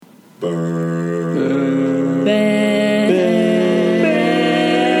Bear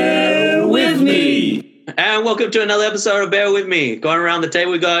with me. And welcome to another episode of Bear With Me. Going around the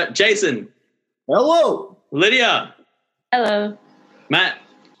table, we got Jason. Hello. Lydia. Hello. Matt.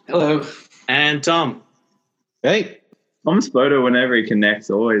 Hello. And Tom. Hey. Tom's photo whenever he connects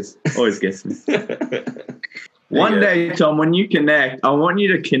always gets me. One day, Tom, when you connect, I want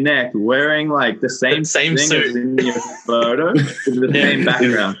you to connect wearing like the same thing suit as in your photo with the same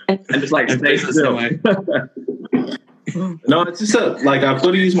background and just like stay still. No, it's just I've got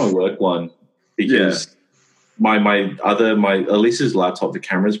to use my work one because my Elisa's laptop, the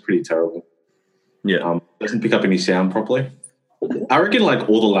camera's pretty terrible. Yeah. Doesn't pick up any sound properly. I reckon like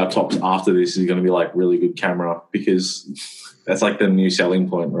all the laptops after this is going to be like really good camera because that's like the new selling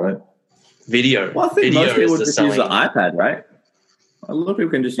point, right? Video. Well, I think Video most people is just the use the selling. iPad, right? A lot of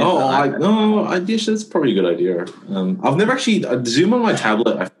people can just use the iPad. I guess that's probably a good idea. I've never actually Zoom on my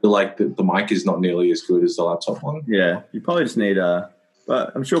tablet. I feel like the mic is not nearly as good as the laptop one. Yeah, you probably just need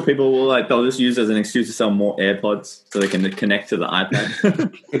but I'm sure people will they'll just use it as an excuse to sell more AirPods so they can connect to the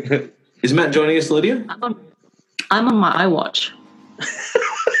iPad. Is Matt joining us, Lydia? I'm on my iWatch.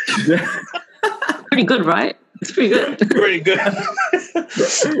 Pretty good, right? It's pretty good. Pretty good.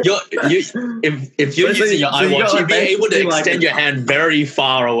 If you're using your iWatch, you'll be able to extend your hand very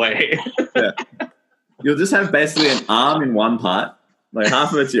far away. Yeah. You'll just have basically an arm in one part. Like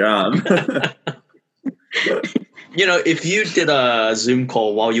half of it's your arm. You know, if you did a Zoom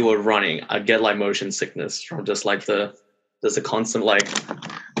call while you were running, I'd get like motion sickness from just like there's a constant like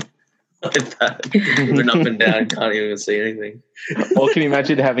that. Moving up and down, can't even see anything. Or can you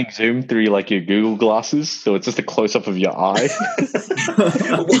imagine having Zoom through like your Google glasses, so it's just a close up of your eye?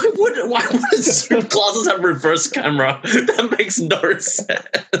 Why would Zoom glasses have reverse camera? That makes no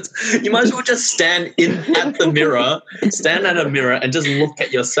sense. You might as well just stand at a mirror and just look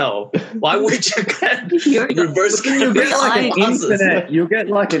at yourself. Why would you get reverse camera? You'll get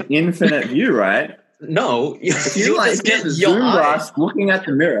like an infinite view, right? No, you just get a your Zoom eye. glass looking at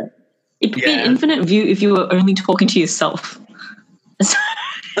the mirror. It'd be an infinite view if you were only talking to yourself.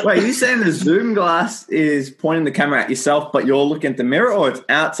 Wait, are you saying the Zoom glass is pointing the camera at yourself, but you're looking at the mirror, or it's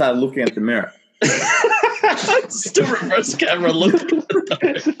outside looking at the mirror? It's still reverse camera looking.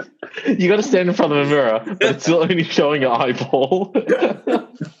 You got to stand in front of a mirror, but it's still only showing your eyeball.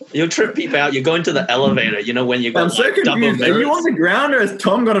 You'll trip people out. You go into the elevator, you know, when you got I'm so double confused. mirrors. Are you on the ground, or has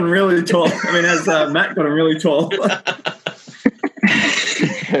Tom gotten really tall? Has Matt gotten really tall?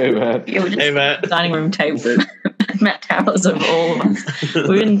 Hey, man. Yeah, we're just Hey, Matt. dining room table. Matt towers over all of us.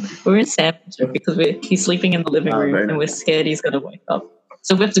 We're in Sam's room because he's sleeping in the living room and we're scared he's going to wake up.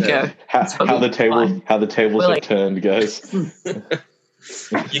 So we have to go. How the tables have turned, guys.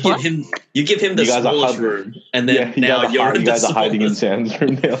 You give him the smallest room, and then you guys are hiding in smallest. Sam's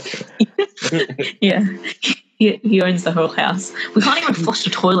room now. Yeah. He owns the whole house. We can't even flush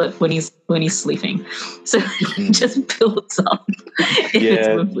the toilet when he's sleeping, so he just builds up.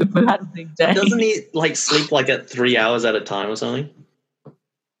 If we've had a big day. Doesn't he like sleep like at 3 hours at a time or something?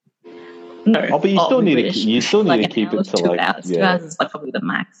 No. Oh, but you still need to keep it to 2 hours. 2 hours is like probably the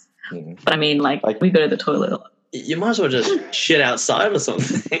max. But I mean, like we go to the toilet a lot. You might as well just shit outside or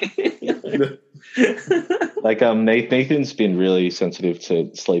something. Like Nathan's been really sensitive to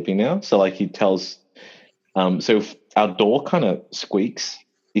sleeping now, so like he tells. So our door kind of squeaks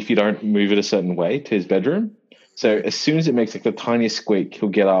if you don't move it a certain way to his bedroom. So as soon as it makes like the tiniest squeak, he'll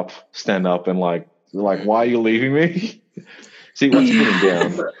get up, stand up, and like, why are you leaving me? So he wants to put him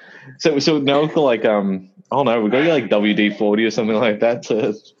down. So now we've got like oh no, we've got like WD-40 or something like that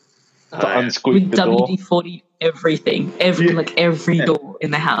to unsqueak the door. WD-40 everything, every door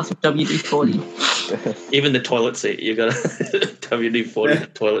in the house with WD-40. Even the toilet seat, you got WD-40 the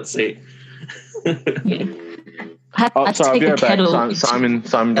toilet seat. Yeah. Sorry, I'll be right back.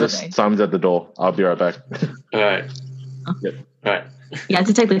 Simon's at the door. I'll be right back. All right. Yep. All right. You had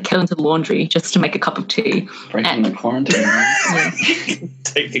to take the kettle into the laundry just to make a cup of tea. Breaking the quarantine.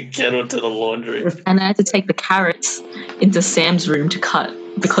 Take the kettle to the laundry. And I had to take the carrots into Sam's room to cut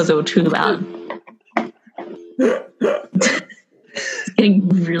because they were too loud. It's getting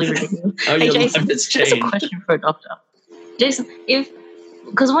really ridiculous. Oh, hey, your Jason, life has here's a changed. question for a doctor. Jason,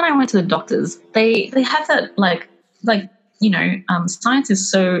 because when I went to the doctors, they have that science is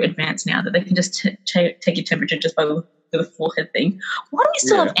so advanced now that they can just take your temperature just by the forehead thing. Why do we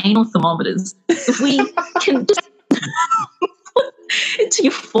still have anal thermometers if we can just put it to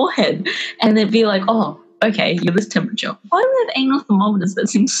your forehead and then be like, oh, okay, you're this temperature? Why do we have anal thermometers that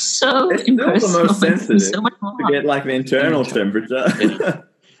seem so impersonal? It's still the most sensitive so much more to get like the internal temperature.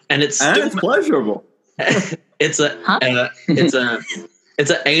 And it's pleasurable. It's It's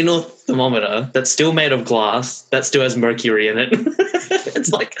an anal thermometer that's still made of glass that still has mercury in it.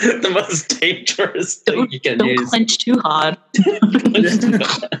 It's like the most dangerous thing you can Don't use. clench too hard. You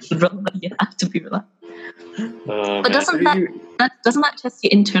have to be relaxed. Oh, But man. doesn't that test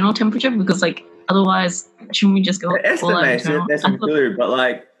your internal temperature? Because like otherwise, shouldn't we just go It all out estimates it. internal? That's I thought- included, but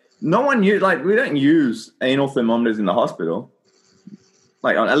like no one use we don't use anal thermometers in the hospital.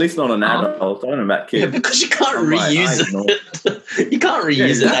 Like at least not on adults. I don't know about Yeah, kids. because you can't I'm like, reuse I know. it. You can't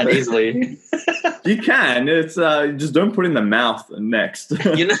reuse it that easily. You can. It's just don't put it in the mouth next.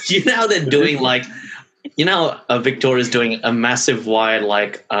 You know how they're doing like, Victoria's doing a massive wide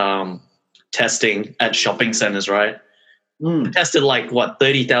like testing at shopping centers, right? Mm. Tested like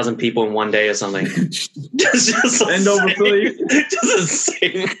 30,000 people in one day or something. just Bend over, please. Just the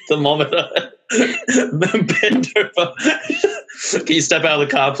same thermometer. Bend over. Can you step out of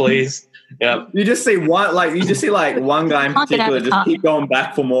the car, please? Yeah. You just see one one guy in Can't get out particular of the just car. keep going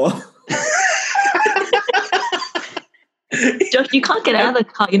back for more. Josh, you can't get out of the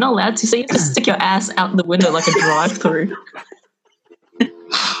car. You're not allowed to, so you have to stick your ass out the window like a drive-through.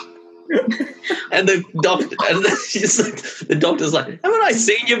 And the doctor's like, haven't I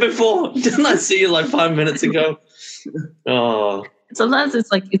seen you before? Didn't I see you like 5 minutes ago? Oh, Sometimes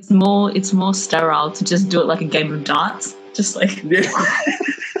it's like it's more sterile to just do it like a game of darts. Just like Yeah.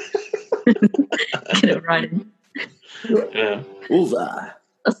 get it right in. yeah. Bullseye.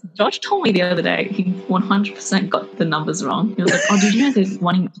 Josh told me the other day he 100% got the numbers wrong. He was like, "Oh, did you know they're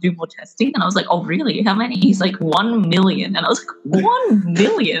wanting to do more testing?" And I was like, "Oh, really? How many?" He's like, 1 million. And I was like, 1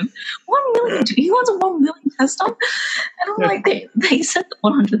 million? 1 million? He wants a 1 million test done? And I'm like, they said that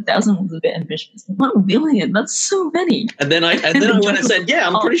 100,000 was a bit ambitious. 1 million? That's so many. And then I went and said, yeah,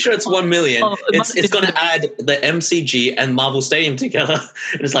 I'm pretty sure it's 1 million. It's going to add the MCG and Marvel Stadium together.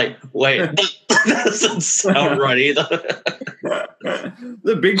 And it's like, wait, that doesn't sound right either.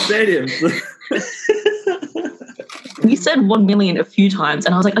 The big stadiums. You said 1 million a few times,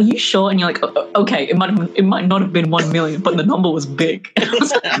 and I was like, "Are you sure?" And you're like, "Okay, it might not have been 1 million, but the number was big." And I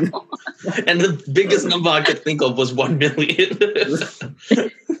was like, And the biggest number I could think of was 1 million. That's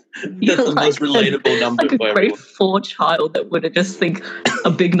You're the most like relatable number like a for grade everyone. 4 child that would have just think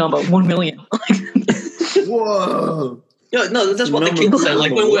a big number, 1 million. Whoa. No, that's what the Number kids said.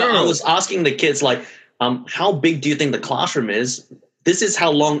 Like when I world. was asking the kids, like, how big do you think the classroom is? This is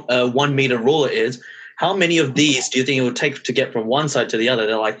how long a 1 meter ruler is. How many of these do you think it would take to get from one side to the other?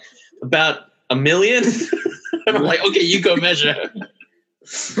 They're like, about 1 million. And I'm like, okay, you go measure. But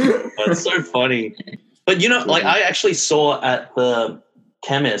it's so funny. But like I actually saw at the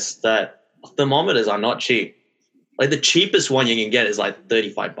chemist that thermometers are not cheap. Like the cheapest one you can get is like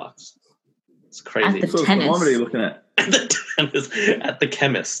 $35. It's crazy. At the So tennis. thermometer are you looking at? At the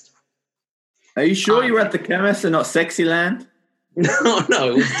chemist. Are you sure you were at the chemist and not Sexyland? No,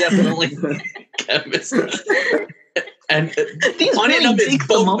 it was definitely chemist. And These funny really enough, it's big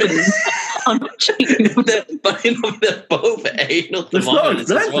both. thermometers are not cheap. Funny enough, they're both anal It's so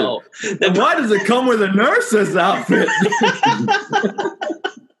thermometers as expensive. well. And why does it come with a nurse's outfit?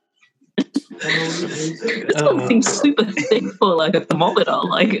 This one seems super thick for like a thermometer.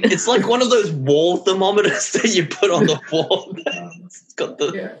 Like It's like one of those wall thermometers that you put on the wall. It's got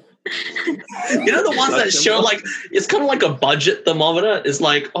the, the ones that show like it's kind of like a budget thermometer. It's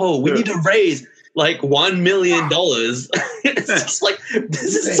like, oh, we need to raise like $1 million. It's just like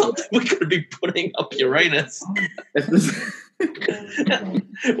this is something we could be putting up Uranus.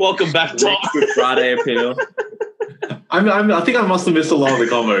 Welcome back, Tom. Good Friday appeal. I think I must have missed a lot of the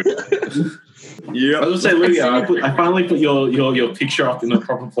combo. Yeah. I was going to say, Lydia, I finally put your picture up in the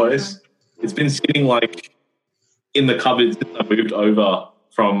proper place. It's been sitting like in the cupboard since I moved over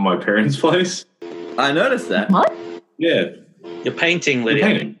from my parents' place. I noticed that. what? Yeah. You're painting, I'm Lydia.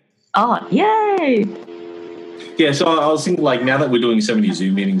 painting. Oh, yay! Yeah, so I was thinking like now that we're doing so many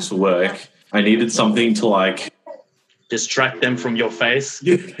Zoom meetings for work, I needed something to like Distract them from your face.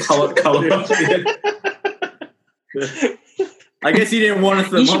 color up. I guess you didn't want a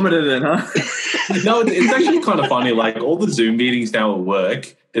thermometer then, huh? No, it's actually kind of funny. Like all the Zoom meetings now at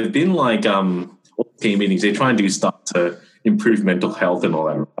work, they've been like all team meetings. They try and do stuff to improve mental health and all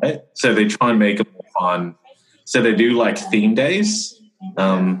that, right? So they try and make it more fun. So they do like theme days.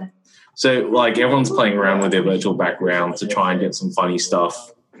 So like everyone's playing around with their virtual background to try and get some funny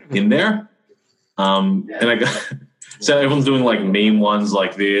stuff in there. And so everyone's doing like meme ones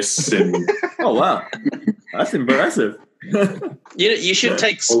like this and Oh, wow. That's impressive. You should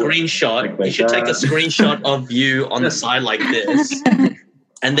take screenshot. You should take a screenshot of you on the side like this,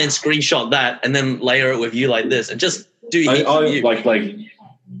 and then screenshot that, and then layer it with you like this, and just do you. like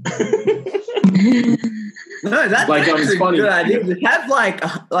No, that's Like, actually it's a funny. good idea. Just have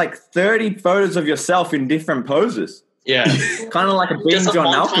like 30 photos of yourself in different poses. Yeah. Kind of like a Being Just a John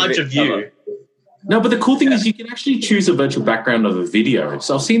montage Malkovich of you. No, but the cool thing is you can actually choose a virtual background of a video.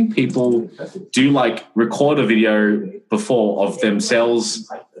 So I've seen people do like record a video before of themselves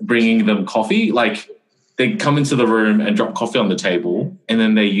bringing them coffee. Like they come into the room and drop coffee on the table, and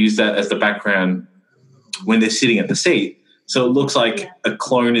then they use that as the background when they're sitting at the seat. So it looks like a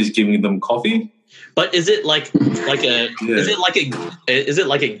clone is giving them coffee. But is it like a is it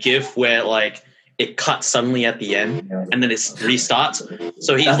like a GIF where like it cuts suddenly at the end and then it restarts?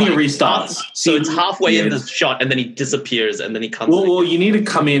 So he's I think it like, restarts. So it's halfway in the Yes. shot and then he disappears and then he comes. Well, you need to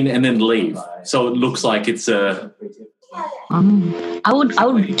come in and then leave. So it looks like it's a. I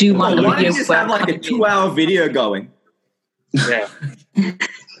would do one Why don't video you just where have like a 2-hour video going? Yeah.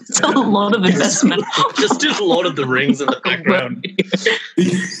 it's a lot of investment. Just do Lord of the Rings in the background.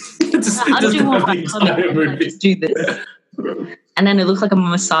 I'd do one where I just do this. And then it looks like I'm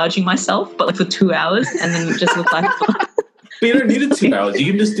massaging myself, but like for 2 hours, and then it just looks like But you don't need it 2 hours.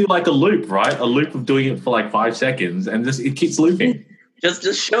 You can just do like a loop, right? A loop of doing it for like 5 seconds, and just it keeps looping. Just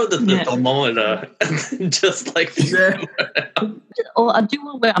show the Yeah. thermometer and then just like Yeah. or I do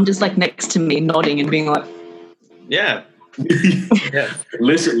one where I'm just like next to me nodding and being like, yeah. Yeah.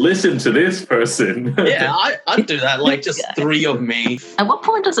 Listen to this person. Yeah, I'd do that. Like just 3 of me. at what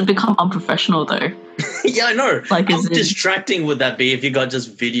point does it become unprofessional though? Yeah, I know. Like, How is it- distracting would that be if you got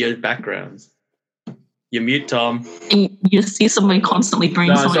just video backgrounds? You mute Tom. And you see somebody constantly bring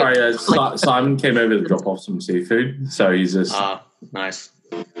No, somebody sorry. like, Simon came over to drop off some seafood, so he's just. Ah, nice.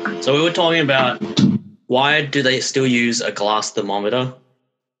 So we were talking about why do they still use a glass thermometer?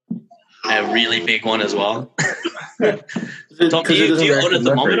 A really big one as well. Tom, do you own a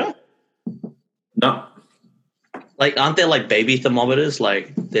thermometer? No. Like, aren't there like baby thermometers?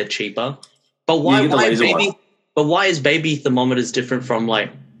 Like, they're cheaper. But why? You get the Why laser baby? one. But why is baby thermometers different from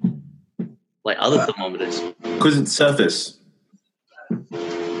like other thermometers? Because it's surface.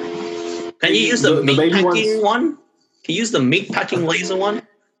 Can you use the, the meat baby packing one? Can you use the meat packing laser one?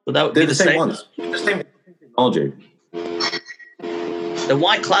 Would that They're be the same ones. The same technology. Then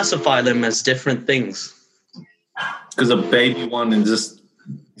why classify them as different things? Because a baby one is just,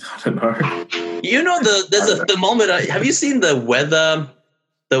 I don't know. You know, there's a thermometer. Have you seen the weather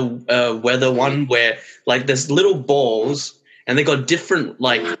one where like there's little balls and they got different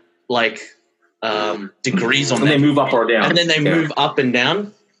degrees on And they them, move up or down. and then they Yeah. move up and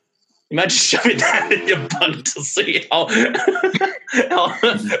down. Imagine shoving that in your butt to see how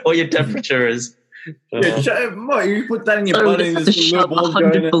what your temperature is. What, you put that in your so butt you and have to there's little shove balls going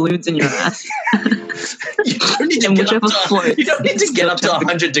 100 in. balloons in your ass. You don't need to And get up whichever to, floats, you don't need to it's get your up to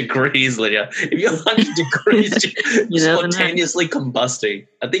 100 degrees, Lydia. If you're 100 degrees, you're You never know. spontaneously combusting.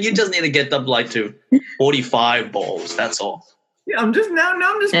 I think you just need to get up like to 45 balls. That's all. Yeah, I'm just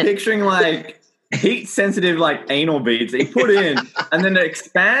Yeah. picturing like heat sensitive like anal beads that you put in and then it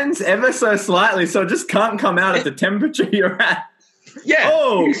expands ever so slightly so it just can't come out at the temperature you're at. Yeah.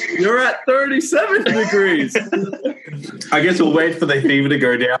 Oh, you're at 37 degrees. I guess we'll wait for the fever to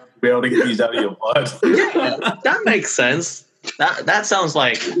go down to be able to get these out of your butt. That makes sense. That sounds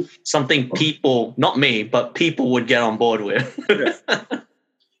like something people, not me, but people would get on board with. I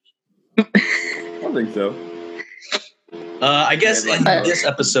think so. I guess in this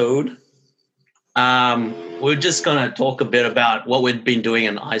episode, we're just going to talk a bit about what we've been doing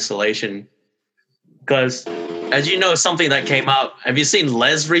in isolation. Because, as you know, something that came up. Have you seen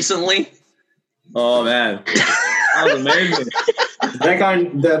Les recently? Oh man, that was amazing. That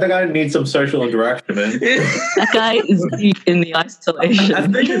guy needs some social interaction, man. That guy is deep in the isolation. I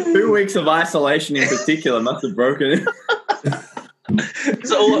think the 2 weeks of isolation in particular must have broken it.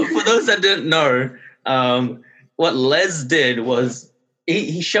 So, for those that didn't know, what Les did was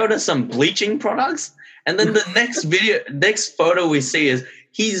he showed us some bleaching products, and then the next photo we see is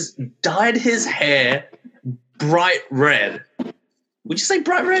he's dyed his hair bright red. Would you say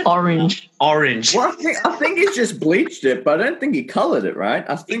bright red? Orange. Orange. Well, I think he's just bleached it, but I don't think he colored it, right?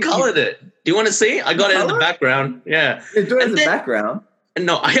 I He think colored it. Do you want to see? I got it in the Colour? background. Yeah. He do it as And a then- background.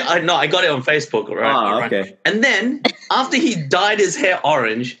 No, I got it on Facebook. Right. Ah, right. okay. And then after he dyed his hair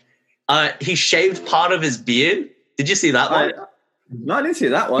orange, he shaved part of his beard. Did you see that one? No, I didn't see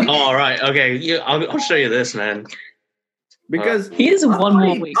that one. Oh, all right. Okay. I'll show you this, man. Because He is I one thought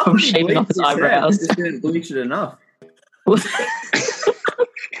more he- week I from thought he shaving off his bleached hair, eyebrows. he just didn't bleach it enough.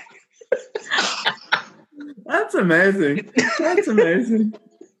 That's amazing. That's amazing.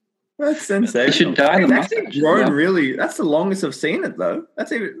 That's sensational. You should dye It's them actually mustache, grown yeah. really. That's the longest I've seen it, though.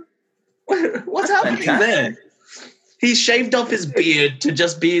 That's even. What's That's happening fantastic. there? He shaved off his beard to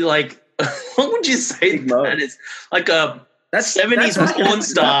just be like what would you say Big Mo. that is? Like a That's 70s that's like porn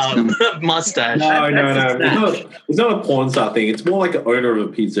star mustache. No. That's It's not a porn star thing. It's more like an owner of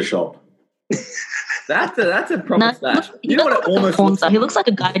a pizza shop. That's a proper No, stash. he You know what doesn't it look like a almost porn looks star. like? He looks like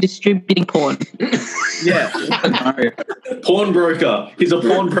a guy distributing porn. Yeah. Pawnbroker. He's a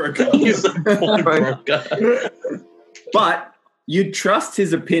pawnbroker. He's a porn broker. But you'd trust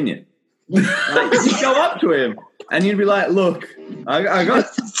his opinion. Like, you'd go up to him and you'd be like, look, I got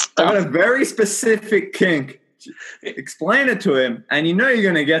a very specific kink. Explain it to him, and you know you're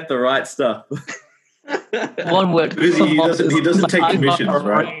going to get the right stuff. One word. He doesn't take commissions,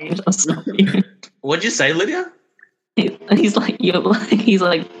 right? What'd you say, Lydia? He's like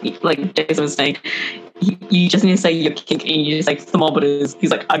Jason was saying. You just need to say your kink, and you just say thermometers. He's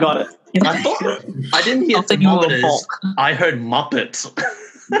like, I got it. He's I like, thought I didn't hear I'll send you a thermometers. bulk. I heard Muppets.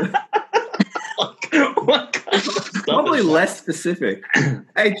 What kind of stuff Probably is that? less specific.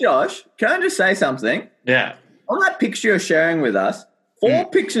 Hey, Josh, can I just say something? Yeah. On that picture you're sharing with us, 4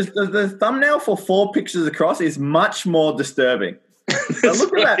 pictures, the thumbnail for 4 pictures across is much more disturbing. Now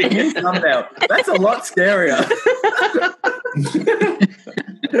look at that thumbnail. That's a lot scarier.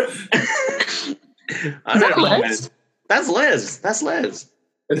 I don't know, man. Les? That's Les. That's Les.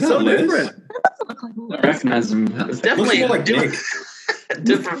 It's so Liz? different. That doesn't look like I Les. recognize him. It's Looks definitely more like Nick.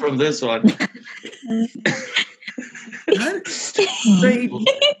 different from this one. Wait,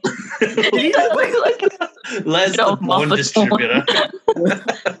 Les, No, the porn Muppet distributor.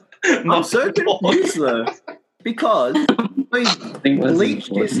 I'm so confused though. Because he think Les is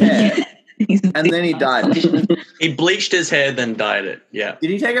bleached his hair and then he dyed it. He bleached his hair, then dyed it. Yeah. Did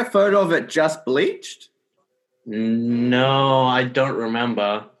he take a photo of it just bleached? No, I don't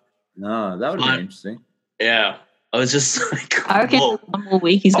remember. No, that would be What? interesting. Yeah. I was just like, I reckon whoa. one more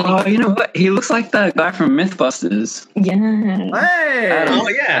week he's gonna. Oh, you know what? He looks like that guy from MythBusters. Yeah. Hey! Oh,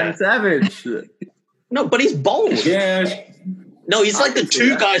 yeah. Adam Savage. No, but he's bald. Yeah. No, he's like the can see two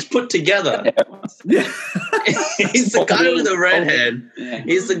that. guys put together. Yeah. He's the guy with the red head. Yeah.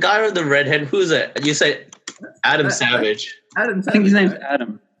 He's the guy with the red head. Who's it? You say Adam Savage. Adam I think his Savage. name's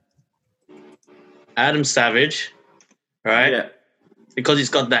Adam. Adam Savage, right? Yeah. Because he's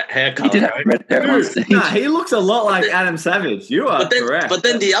got that hair He color, did have right? red hair on stage. Nah, he looks a lot like Adam Savage. You are correct. But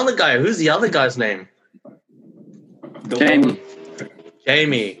then the other guy, who's the other guy's name? Jamie.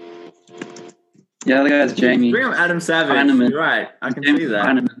 Jamie. Yeah, the other guy's Jamie. Bring up Adam Savage. Heineman. You're right. I can Jamie see that.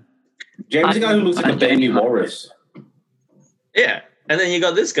 Heineman. James, the guy who looks like a baby walrus. Yeah. And then you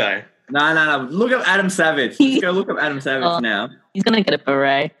got this guy. No. Look up Adam Savage. Let's go look up Adam Savage now. He's gonna get a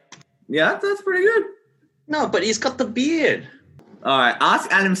beret. Yeah, that's pretty good. No, but he's got the beard. All right, ask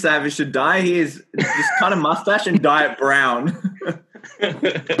Adam Savage to dye his just cut a mustache and dye it brown.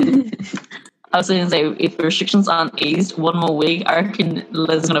 I was gonna say, if restrictions aren't eased one more week, I reckon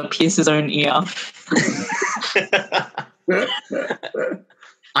Les is gonna pierce his own ear.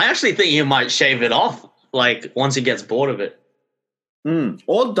 I actually think he might shave it off, like once he gets bored of it.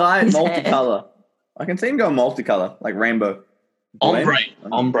 Or dye it His hair. multicolor. I can see him go multicolor, like rainbow.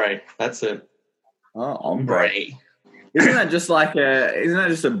 Ombre. That's it. Oh, ombre. Ombre. Isn't that just like isn't that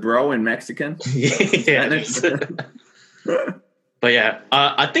just a bro in Mexican? Yeah. it is. But yeah,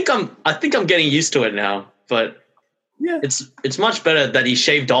 I think I'm getting used to it now. But Yeah. it's much better that he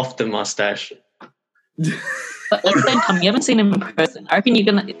shaved off the mustache. But at the same time, you haven't seen him in person. I reckon you're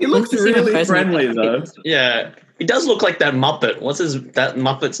gonna. He looks once you see him in really person, you're friendly, gonna get though. used to it. Yeah, he does look like that Muppet. What's that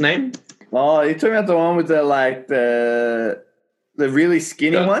Muppet's name? Oh, you talking about the one with the really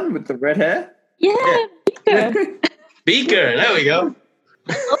skinny Yeah. one with the red hair? Yeah, Beaker. Beaker. There we go.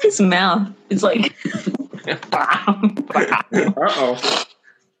 Look his mouth. It's like. Uh-oh.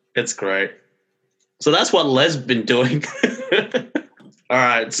 It's great. So that's what Les been doing. All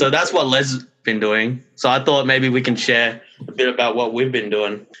right, so that's what Les been doing. So I thought maybe we can share a bit about what we've been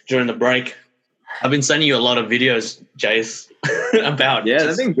doing during the break. I've been sending you a lot of videos, Jace, about Yeah,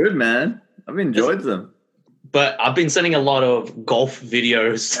 they've been good, man. I've enjoyed them. but I've been sending a lot of golf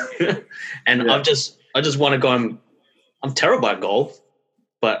videos, and Yeah. I just want to go and I'm terrible at golf,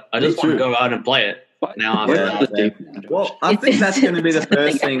 but I Me just want to too. go out and play it. Now Yeah. after Well, I think that's going to be the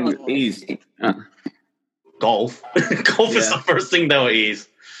first thing eased. golf, golf is Yeah. the first thing they'll ease.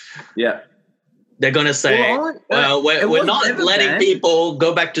 Yeah. They're going to say, Well, it we're was not never letting banned. people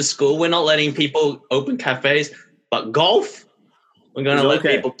go back to school. We're not letting people open cafes, but golf, we're going to It's let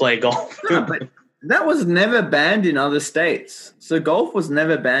okay. people play golf. No, but that was never banned in other states. So golf was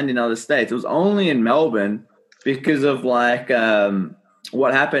never banned in other states. It was only in Melbourne because of like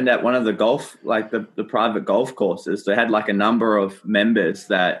what happened at one of the golf, like the private golf courses. They had like a number of members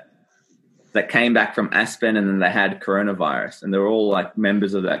that that came back from Aspen and then they had coronavirus, and they were all like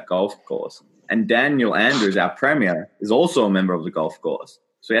members of that golf course. And Daniel Andrews, our premier, is also a member of the golf course.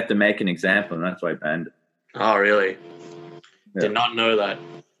 So we had to make an example, and that's why he banned it. Oh, really? Yeah. Did not know that.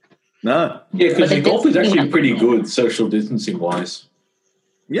 No. Yeah, because But they golf is did- actually pretty good social distancing wise.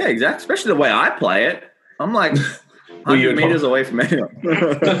 Yeah, exactly. Especially the way I play it. I'm like Well, you're 100 meters away from anyone.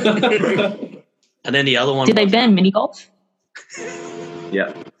 And then the other one, Did they ban mini golf?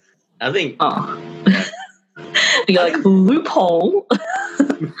 Yeah. I think, Oh. You're like, loophole.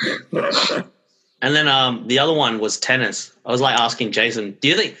 and then the other one was tennis. I was like asking Jason, do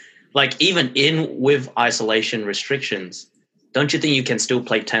you think, like, even with isolation restrictions, don't you think you can still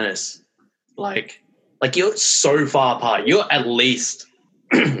play tennis? Like you're so far apart. You're at least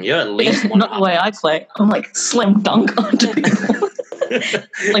one. Not the way I play. I'm like slam dunk onto people.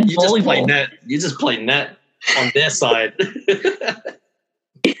 Like You just play volleyball. net. You just play net on their side.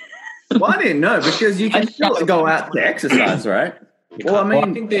 Well, I didn't know because you can still go out to exercise, right? Well, I Well, I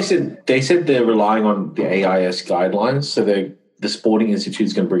mean, think they said they're relying on the AIS guidelines, so the Sporting Institute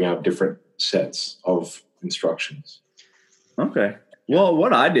is going to bring out different sets of instructions. okay. Well,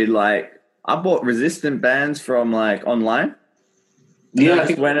 what I did, like, I bought resistant bands from like online. Yeah, I That's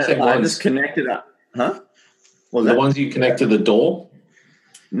think when the same I ones. just connected up. Huh? Was The that? ones you connect to the door.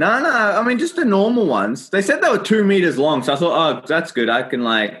 No. I mean, just the normal ones. They said they were 2 meters long, so I thought, oh, that's good. I can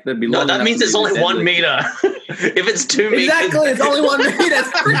like, they'd be No, long that enough means to it's do only the 1 deadlift. meter. If it's 2 meters. Exactly, it's only 1 meter. It's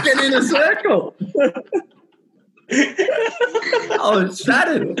freaking in a circle. I was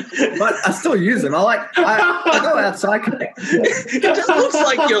shattered, but I still use them. I go outside. It just looks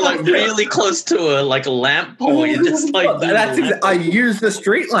like you're like really close to a lamp pole. You're just like I use the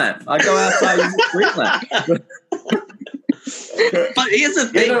street lamp. I go outside and use the street lamp. But here's the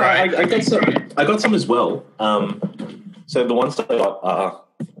Yeah, thing, no, right? I got some. I got some as well. So the ones that I got are.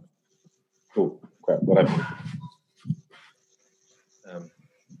 Oh crap! What happened?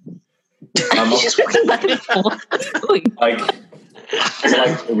 You're just walking back and forth. Like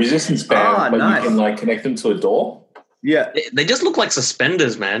a resistance band, but nice. you can like connect them to a door. Yeah, They just look like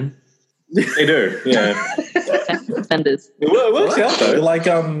suspenders, man. They do, yeah. Suspenders. It works out though. Like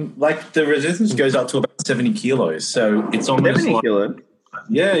the resistance goes up to about 70 kilos, so it's almost 70 like kilo.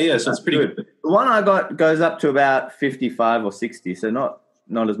 yeah. So it's pretty good. The one I got goes up to about 55 or 60, so not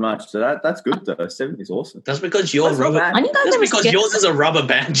as much. So that's good though. 70 is awesome. That's because your That's not rubber. bad. I knew that That's there was because yours is a rubber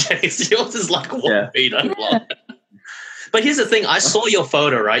band, Chase. Yours is like 1 meter long. But here's the thing: I saw your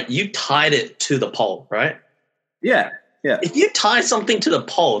photo, right? You tied it to the pole, right? Yeah. If you tie something to the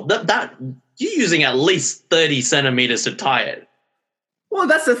pole, that you're using at least 30 centimeters to tie it. Well,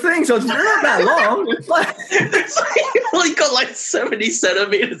 that's the thing. So it's not that long. It's like You only got like 70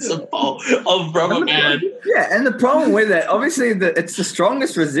 centimeters of rubber band. yeah, and the problem with it, obviously, it's the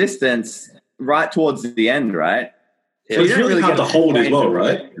strongest resistance right towards the end, right? Yeah. you It's don't really hard get to hold as well,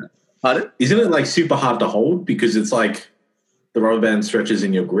 range of right? it. Pardon? Isn't it like super hard to hold because it's like the rubber band stretches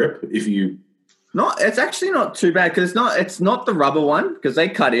in your grip if you. No, it's actually not too bad because it's not the rubber one because they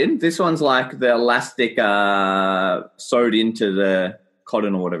cut in. This one's like the elastic sewed into the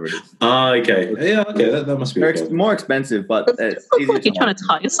cotton or whatever it is. Ah, okay. Yeah, okay. That must be They're okay. more expensive, but Does it's it look easy like you're trying to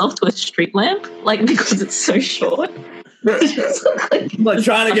tie yourself to a street lamp? Like, because it's so short? I'm like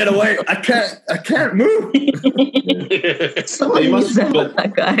trying to get away. I can't move. Someone You must- needs to help but-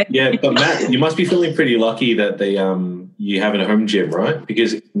 that guy. Yeah, but Matt, you must be feeling pretty lucky that they you have a home gym, right?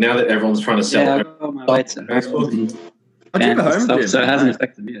 Because now that everyone's trying to sell Yeah, I it, got all my weights at home. I do have a and home stuff, gym. so it hasn't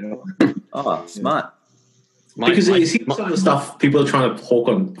affected me at all. Oh, smart. because you see some of the stuff people are trying to hawk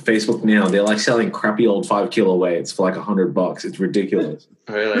on Facebook now, they're like selling crappy old 5 kilo weights for like $100. It's ridiculous.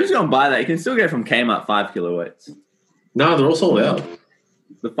 Really? Who's going to buy that? You can still get it from Kmart 5 kilo weights. No, they're all sold out.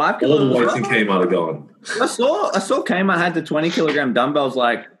 The 5 All kilo the weights in Kmart are gone. I saw Kmart had the 20 kilogram dumbbells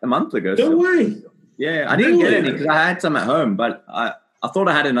like a month ago. No So. way. Yeah, I didn't get Really? any because I had some at home, but I thought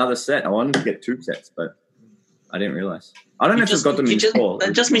I had another set. I wanted to get 2 sets, but I didn't realize. I don't know if I've got them in store.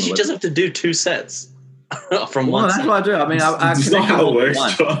 That just means you just have to do 2 sets from Well, one that's set. what I do. I mean, I That's not connect how all it to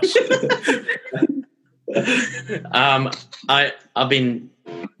works, one. Josh. I've been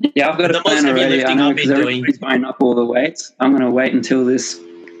Yeah, I've got The a plan most heavy already. I lifting know I've been because doing- everybody's buying up all the weights. I'm going to wait until this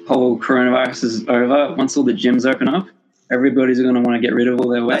whole coronavirus is over. Once all the gyms open up, everybody's going to want to get rid of all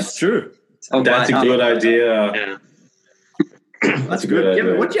their That's weights. true. I'll That's a buy good up. idea. yeah. That's a Good. good Yeah, but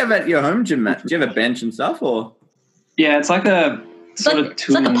idea. what do you have at your home gym, Matt? Do you have a bench and stuff, or Yeah, it's like a It's sort like, of it's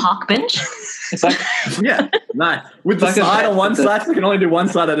like a two-in- park bench. It's like yeah, nice with the Like a side bench on one with the- side, so you can only do one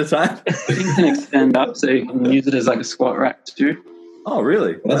side at a time. things can extend up, so you can use it as like a squat rack too. Oh,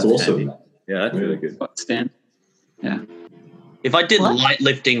 really? That's awesome. handy. Yeah, that's really good. Squat stand. Yeah. If I did What? light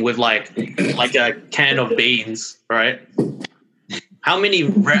lifting with like a can of beans, right? How many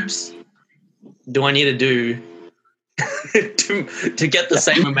reps do I need to do to get the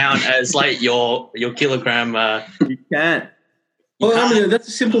same amount as like your kilogram? You can't. Well, I mean, that's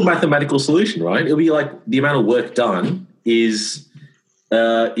a simple mathematical solution, right? It'll be like the amount of work done is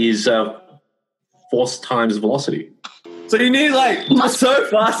force times velocity. So you need like so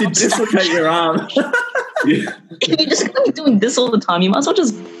fast you dislocate your arm. Yeah. If you're just going to be doing this all the time, you might as well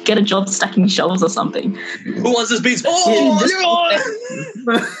just get a job stacking shelves or something. Who wants this beans? Oh,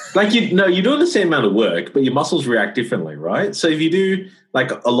 Like you're doing the same amount of work, but your muscles react differently, right? So if you do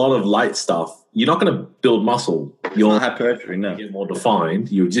like a lot of light stuff, you're not going to build muscle. You'll Hypertrophy, no. get more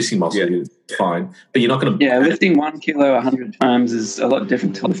defined. Your existing muscle Yeah. is defined, but you're not going to. Yeah, lifting 1 kilo 100 times is a lot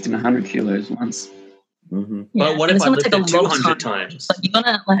different to lifting 100 kilos once. Mm-hmm. But what and if it's I gonna lift take a it long 200 time. times? So you're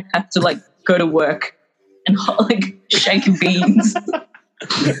gonna like have to like go to work and like shake beans,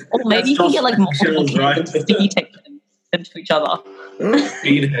 or maybe you can get like multiple Shells, right? kids to take them to each other.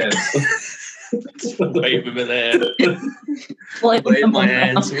 Speed hands. Wave him in there. Like, Wave my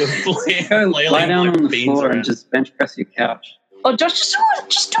hands with Go flailing lie down like on the beans floor and around. just bench press your couch. oh, just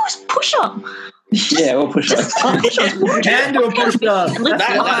do a push up. Yeah, we'll push up. You can do a push-up. That's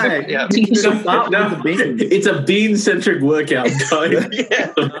That- why. yeah. You can start with the beans. It's a bean-centric workout, guys.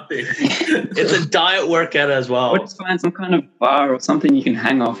 Yeah. It's a diet workout as Or well. just find some kind of bar or something you can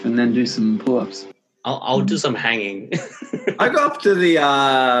hang off and then do some pull-ups. I'll do some hanging. I go up to the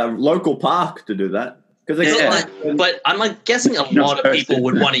local park to do that. Because Yeah, but I'm like guessing a Not lot of supposed people to.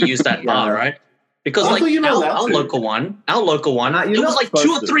 would want to use that bar, right? Because I like thought you're not allowed our to. local one, you're there was not like 2 or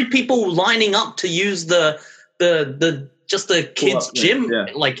supposed to. 3 people lining up to use the just the kids Pull-up, yeah, gym yeah.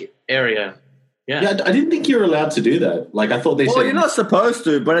 like area. Yeah. Yeah, I didn't think you were allowed to do that. Like, I thought they Well, said. you're not supposed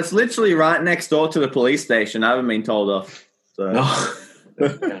to, but it's literally right next door to the police station. I haven't been told off. So. No.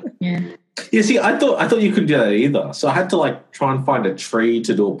 Yeah. Yeah, see, I thought you couldn't do that either. So I had to like try and find a tree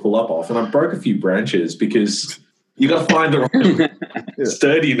to do a pull up off, and I broke a few branches because you got to find the right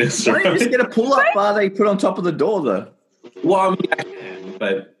sturdiness. Why don't you Right? just get a pull-up bar that you put on top of the door, though? Well, I mean, I can,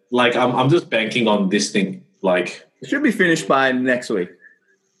 but like I'm just banking on this thing. Like, It should be finished by next week.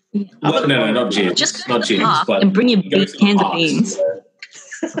 no, not gyms, Just go not to the gyms, park but and bring your you go big to the cans of parks. beans.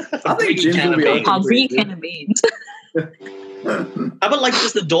 I think gyms will be Beans. open. I'll bring you a pretty can of beans. How about like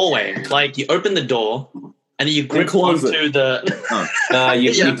just the doorway? Like you open the door and then you grip close onto the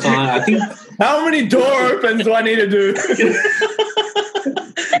You Yeah. can't. I think soon. How many door opens do I need to do?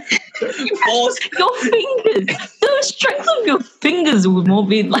 force Your fingers. The strength of your fingers would more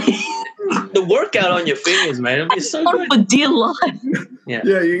be like the workout on your fingers, man. It'd be so on good. for dear life.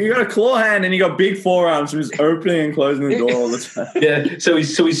 Yeah, you got a claw hand and you got big forearms from just opening and closing the door all the time. yeah. So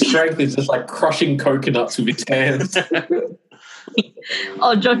his strength is just like crushing coconuts with his hands.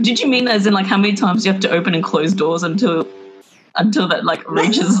 Oh, John, did you mean as in like how many times you have to open and close doors until that like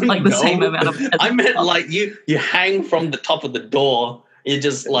reaches like the No. same amount of? I meant like you hang from the top of the door. You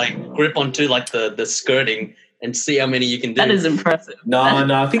just like grip onto like the skirting and see how many you can do. That is impressive. No.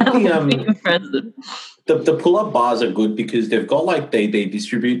 I think That would be the impressive. the pull up bars are good because they've got like they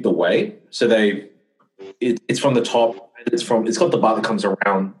distribute the weight. So it's from the top and it's got the bar that comes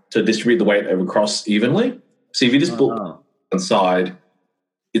around to distribute the weight across evenly. So if you just pull Oh. one side,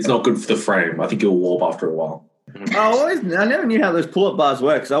 it's not good for the frame. I think it'll warp after a while. I never knew how those pull-up bars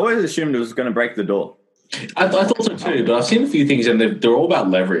work, because I always assumed it was going to break the door. I thought so too, but I've seen a few things and they're all about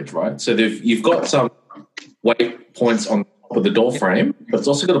leverage, right? So you've got some weight points on top of the door frame, but it's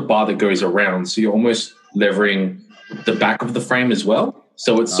also got a bar that goes around, so you're almost levering the back of the frame as well.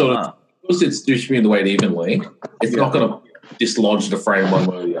 So it's sort of, because it's distributing the weight evenly, it's not going to dislodge the frame one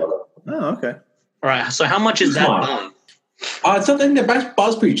way or the other. Oh, okay. All right. So how much is that Fine. done? It's something the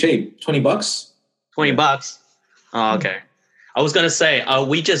bar's pretty cheap, $20. $20. Oh, okay. I was gonna say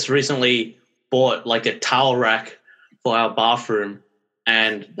we just recently bought like a towel rack for our bathroom,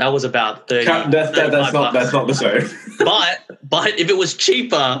 and that was about 30. That's 35 not bucks. the same. But if it was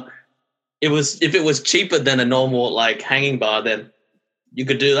cheaper, if it was cheaper than a normal like hanging bar, then you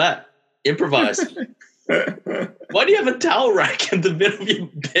could do that. Improvise. Why do you have a towel rack in the middle of your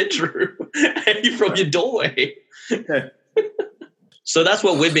bedroom hanging from your doorway? So that's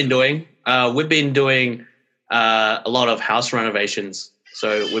what we've been doing. We've been doing a lot of house renovations.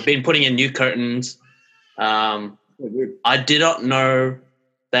 So we've been putting in new curtains. I did not know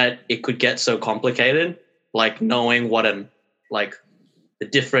that it could get so complicated, like knowing what the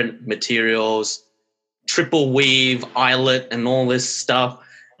different materials, triple weave, eyelet, and all this stuff.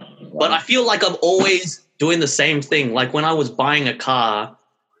 But I feel like I'm always doing the same thing. Like when I was buying a car,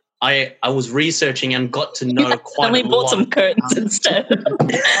 I was researching and got to know quite And we a bought lot. some curtains instead.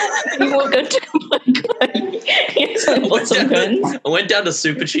 You walk up to him like, he actually bought some curtains. I went down to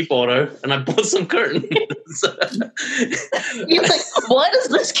Super Cheap Auto and I bought some curtains. You're like, why does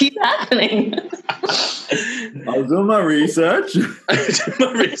this keep happening? I was doing my research. I did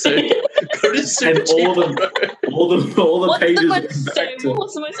my research. Go to Super And Cheap all the- Auto. all the What's the pages most went back stable? to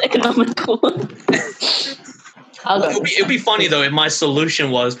What's the most economical? I'll go. It'd be funny though if my solution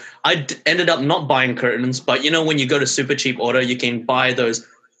was ended up not buying curtains, but you know when you go to Super Cheap Auto, you can buy those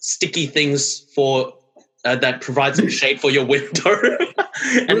sticky things for that provide some shade for your window,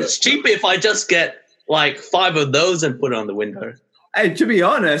 and it's cheaper if I just get like 5 of those and put it on the window. Hey, to be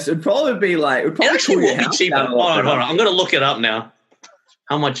honest, it'd probably be like It actually cool your will be house cheaper. down a Hold lot on. better. I'm gonna look it up now.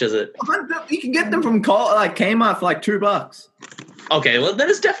 How much is it? You can get them from Kmart for like $2. Okay, well then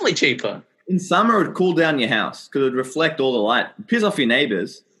it's definitely cheaper. In summer, it would cool down your house because it would reflect all the light. Piss off your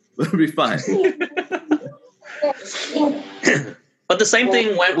neighbors. It would be fine. But the same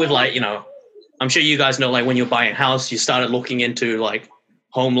thing went with like, I'm sure you guys know, like when you're buying a house, you started looking into like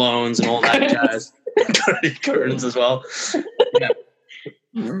home loans and all that jazz. Curtains as well. Yeah.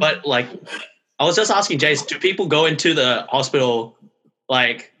 But like, I was just asking Jace, do people go into the hospital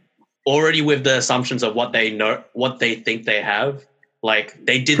like already with the assumptions of what they know, what they think they have? Like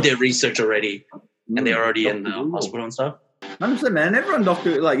they did their research already and they're already in the hospital and stuff? 100%, man. Everyone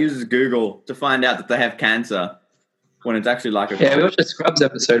uses Google to find out that they have cancer when it's actually like a Yeah, we watched a Scrubs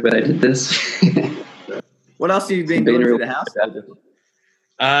episode where they did this. What else have you been doing to the house?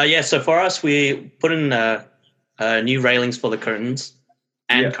 Yeah, so for us, we put in new railings for the curtains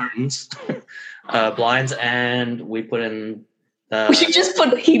and curtains, blinds, and we put in We should just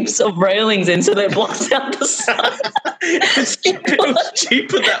put heaps of railings in so that it blocks out the sun. it was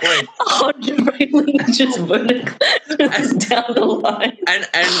cheaper that way. 100 railings just vertical down the line. And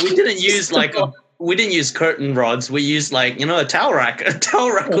we didn't use we didn't use curtain rods. We used a towel rack. A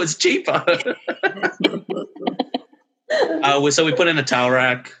towel rack was cheaper. So we put in a towel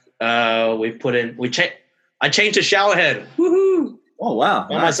rack. I changed the shower head. Woohoo! Oh, wow.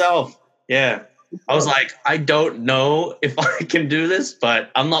 On myself. Yeah. I was like, I don't know if I can do this,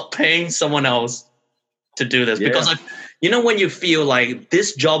 but I'm not paying someone else to do this because when you feel like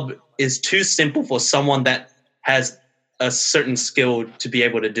this job is too simple for someone that has a certain skill to be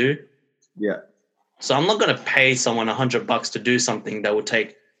able to do. Yeah. So I'm not going to pay someone $100 to do something that will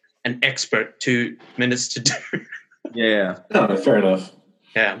take an expert 2 minutes to do. Yeah. No, fair enough.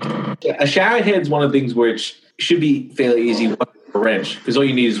 Yeah. A shower head's one of the things which should be fairly easy with a wrench because all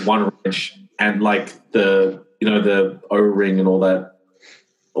you need is one wrench and like the O-ring and all the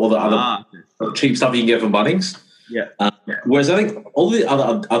other cheap stuff you can get from Bunnings. Yeah. Whereas I think all the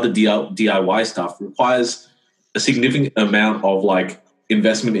other DIY stuff requires a significant amount of like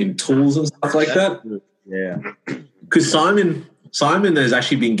investment in tools and stuff like that. Yeah. Because Simon has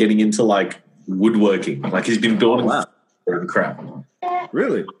actually been getting into like woodworking. Like he's been building and crap.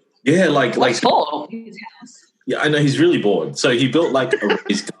 Really? Yeah, like for? yeah, I know he's really bored. So he built like a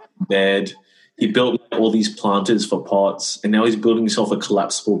raised bed. He built all these planters for pots, and now he's building himself a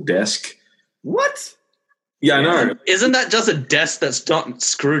collapsible desk. What? Yeah, I know. Isn't that just a desk that's not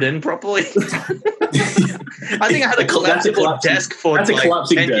screwed in properly? I think I had a collapsible desk for That's a like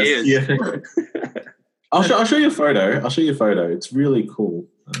collapsing 10 desk. years. Yeah. I'll show you a photo. It's really cool.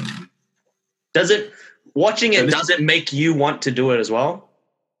 Does it make you want to do it as well?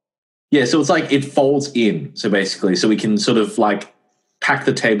 Yeah, so it's like it folds in. So basically, so we can sort of like pack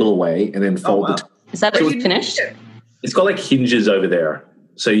the table away and then fold the Is that it finished? It's got like hinges over there.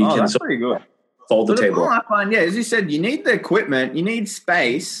 So you can that's sort pretty good. of fold the But table. all I find, as you said, you need the equipment, you need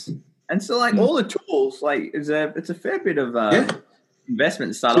space, and so like all the tools, like it's a fair bit of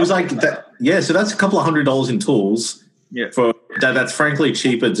investment to start So it was off like with. that. Yeah, so that's a couple of $100 in tools. Yeah. For that's frankly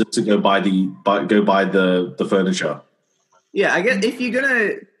cheaper just to go buy the furniture. Yeah, I guess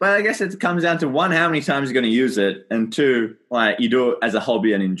I guess it comes down to one, how many times you're going to use it, and two, like you do it as a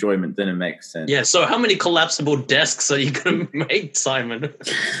hobby and enjoyment, then it makes sense. Yeah, so how many collapsible desks are you going to make, Simon?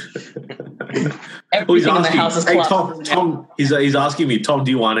 Everything in the house is collapsible. Tom, he's asking me, Tom,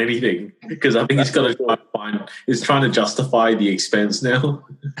 do you want anything? Because I think he's got to he's trying to justify the expense now.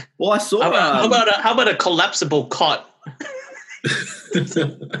 Well, I saw How about a collapsible cot?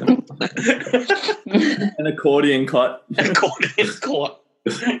 an accordion cot. Accordion cot.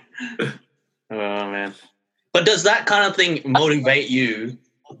 Oh man! But does that kind of thing motivate you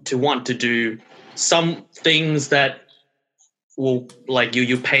to want to do some things that will like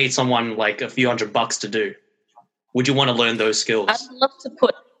you pay someone like a few $100 to do? Would you want to learn those skills? I'd love to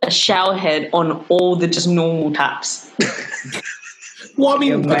put a shower head on all the just normal taps. Well, I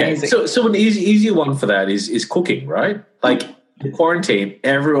mean, okay. Amazing. So an easy one for that is cooking, right? Like in quarantine,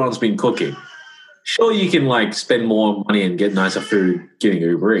 everyone's been cooking. Sure, you can like spend more money and get nicer food getting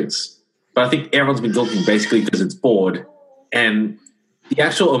Uber Eats, but I think everyone's been cooking basically because it's bored, and the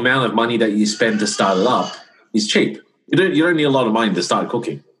actual amount of money that you spend to start it up is cheap. You don't need a lot of money to start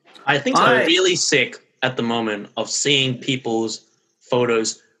cooking. I think I'm really sick at the moment of seeing people's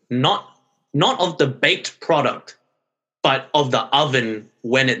photos, not of the baked product, but of the oven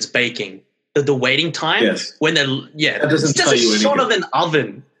when it's baking. The waiting time. Yes. When they're That doesn't it's just tell a you shot anything. of an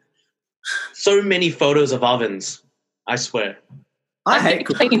oven. So many photos of ovens. I swear. I hate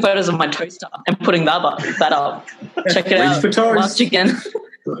cooking. taking photos of my toaster and putting that up. Check it Reach out. for toast. Last chicken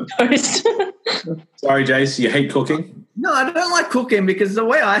toast. Sorry, Jace, you hate cooking? No, I don't like cooking because the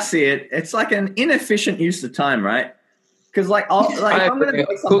way I see it, it's like an inefficient use of time, right? Because if I'm going to make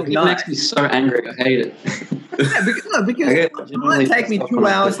something Cooking nice, makes me so angry. I hate it. because Okay, it might take me 2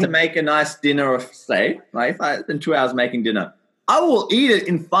 hours to make a nice dinner or steak. Like if I spend 2 hours making dinner, I will eat it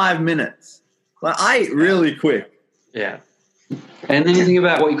in 5 minutes. Like I eat really quick. Yeah. And then you think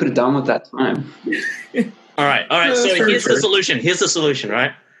about what you could have done with that time. All right. So That's very here's true. the solution. Here's the solution,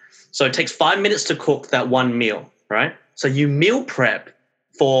 right? So it takes 5 minutes to cook that one meal, right? So you meal prep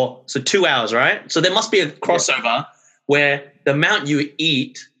for 2 hours, right? So there must be a crossover where the amount you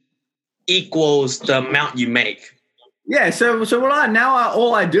eat equals the amount you make. Yeah, so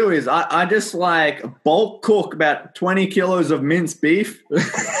all I do is I just like bulk cook about 20 kilos of minced beef.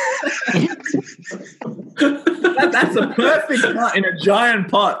 That's a perfect time in a giant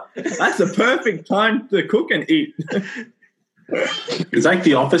pot. That's a perfect time to cook and eat. It's like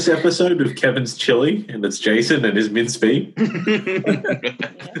the Office episode of Kevin's Chili, and it's Jason and his minced beef.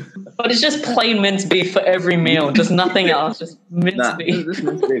 But it's just plain minced beef for every meal, just nothing else, just minced Nah, beef. this is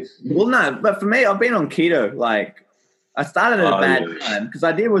minced beef. Well, no, but for me, I've been on keto. Like, I started at a bad time because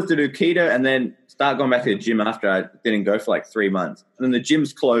idea was to do keto and then start going back to the gym after I didn't go for like 3 months. And then the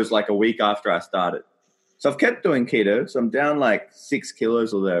gym's closed like a week after I started. So I've kept doing keto. So I'm down like 6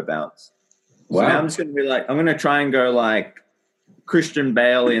 kilos or thereabouts. So now I'm just going to be like, I'm going to try and go like Christian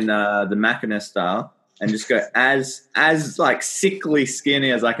Bale in the Mackinist style and just go as like sickly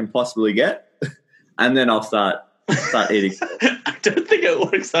skinny as I can possibly get. And then I'll start eating. I don't think it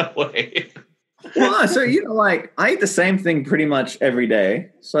works that way. Well, no, so like I eat the same thing pretty much every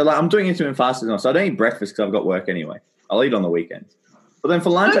day. So like I'm doing intermittent fasting now. So I don't eat breakfast because I've got work anyway. I'll eat on the weekends. But then for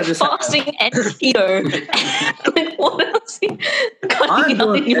lunch, I just fasting and keto. Like, what else? I'm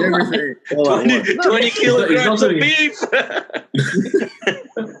doing everything all at once. 20 kilograms of doing beef.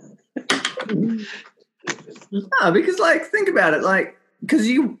 No, because like think about it, like because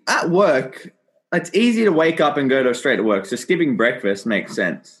you at work, it's easy to wake up and go straight to work. So skipping breakfast makes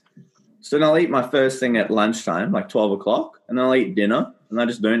sense. So then I'll eat my first thing at lunchtime, like 12 o'clock, and then I'll eat dinner, and I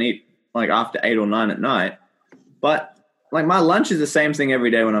just don't eat like after 8 or 9 at night. But like my lunch is the same thing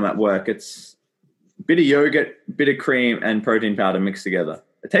every day when I'm at work. It's a bit of yogurt, bit of cream, and protein powder mixed together.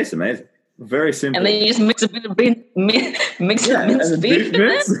 It tastes amazing. Very simple. And then you just mix a bit of minced and beef.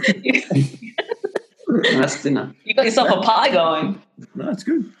 beef That's dinner. You got yourself a pie going. No, it's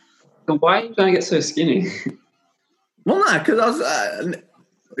good. So why are you trying to get so skinny? Well, no,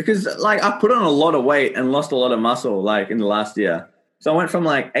 because like I put on a lot of weight and lost a lot of muscle like in the last year. So I went from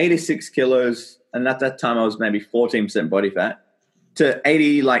like 86 kilos, and at that time I was maybe 14% body fat, to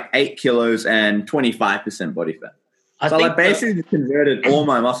 8 kilos and 25% body fat. So I basically converted all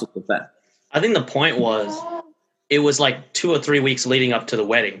my muscle to fat. I think the point was it was like 2 or 3 weeks leading up to the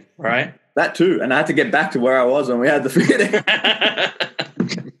wedding, right? That too, and I had to get back to where I was when we had the fitting.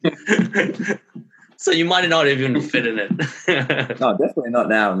 So you might not even fit in it. No, definitely not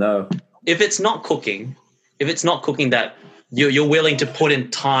now. No. If it's not cooking that you're willing to put in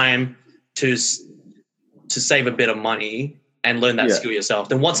time to save a bit of money and learn that skill yourself,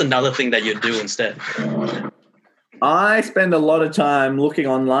 then what's another thing that you do instead? I spend a lot of time looking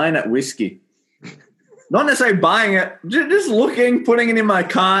online at whiskey. Not necessarily buying it, just looking, putting it in my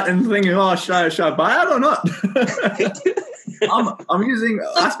cart and thinking, oh, should I buy it or not?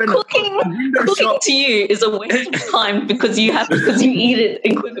 I spend Cooking to you is a waste of time because you eat it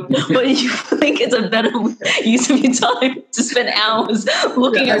in quick, but you think it's a better use of your time to spend hours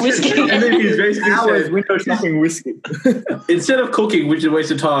looking at whiskey. And then you hours window shopping whiskey. Instead of cooking, which is a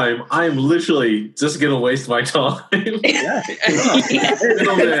waste of time, I am literally just going to waste my time. Oh,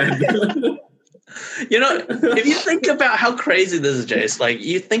 man. If you think about how crazy this is, Jace, like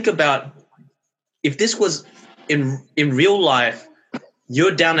you think about if this was in real life,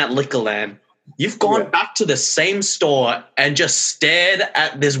 you're down at Liquorland, You've gone back to the same store and just stared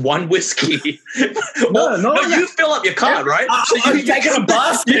at this one whiskey. No, you fill up your cart, right? You've taken a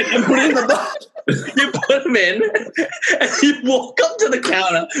basket and put it in the basket. You put them in, and you walk up to the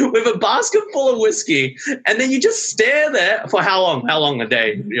counter with a basket full of whiskey, and then you just stare there for how long? How long a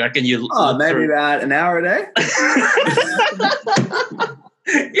day? You reckon you? Oh, maybe about an hour a day.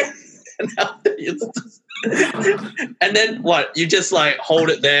 Yeah. And then what? You just like hold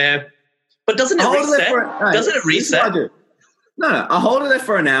it there, but doesn't it reset? Doesn't it reset? No. I hold it there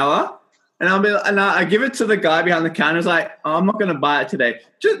for an hour, and I give it to the guy behind the counter. He's like, oh, I'm not going to buy it today.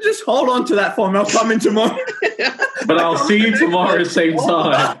 Just hold on to that for me. I'll come in tomorrow. But I'll see you tomorrow, same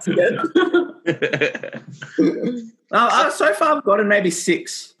time. So far, I've gotten maybe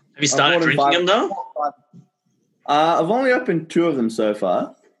 6. Have you started drinking them though? I've only opened 2 of them so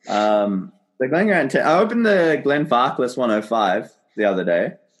far. The Glengarry. I opened the Glenfarclas 105 the other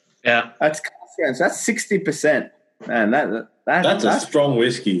day. Yeah, that's 60%. Man, that's a strong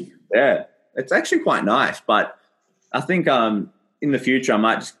whiskey. Yeah, it's actually quite nice. But I think in the future I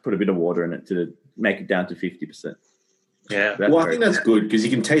might just put a bit of water in it to make it down to 50%. Yeah, well, I think that's good because you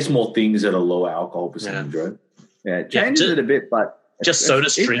can taste more things at a lower alcohol percentage, right? Yeah, it changes it a bit, but just soda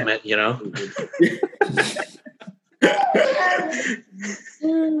stream it, you know.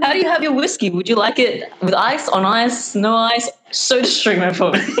 How do you have your whiskey? Would you like it with ice, on ice, no ice? Soda stream it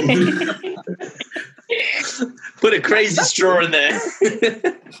for me. Put a crazy straw in there.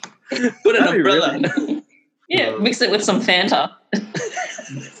 Put an umbrella. Really? Yeah, mix it with some Fanta.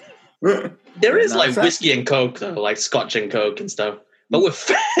 There is like whiskey and Coke, though, like Scotch and Coke and stuff. But with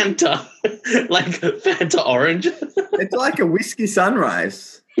Fanta, like Fanta orange. It's like a whiskey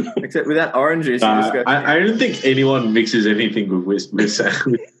sunrise, except with that orange juice. I don't think anyone mixes anything with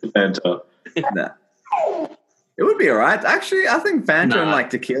Fanta. No. It would be all right. Actually, I think Fanta and like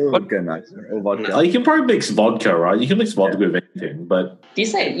tequila would go nice. Or vodka. You can probably mix vodka, right? You can mix vodka with anything, but... Do you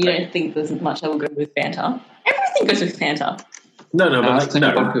say you don't think there's much that will go with Fanta? Everything goes with Fanta. No,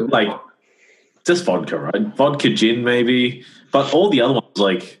 like just vodka, right? Vodka, gin, maybe. But all the other ones,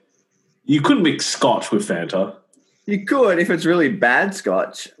 like, you couldn't mix Scotch with Fanta. You could if it's really bad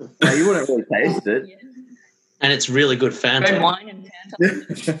Scotch. You wouldn't really taste it. Yeah. And it's really good Fanta. Red wine and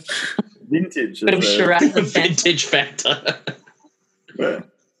Fanta. Vintage. Bit of Shiraz and Fanta. Vintage Fanta.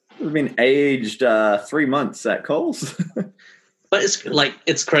 It's been aged 3 months at Coles. But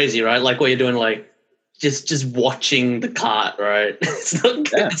it's crazy, right? Like what you're doing, like just watching the cart, right?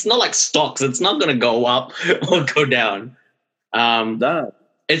 It's not like stocks. It's not going to go up or go down. No.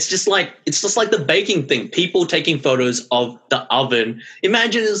 It's just like the baking thing. People taking photos of the oven.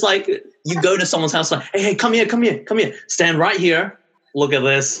 Imagine it's like you go to someone's house, like, hey, come here, stand right here. Look at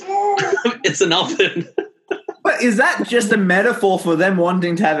this. It's an oven. But is that just a metaphor for them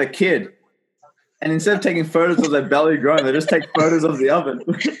wanting to have a kid? And instead of taking photos of their belly growing, they just take photos of the oven.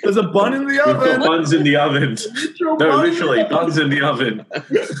 There's a bun in the We've got oven. buns in the oven. Literally, buns in the oven.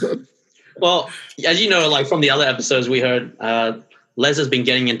 Well, as you know, like from the other episodes we heard, Les has been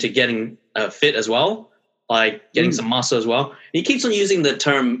getting fit as well, like getting some muscle as well. And he keeps on using the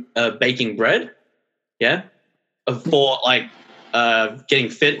term baking bread, for like getting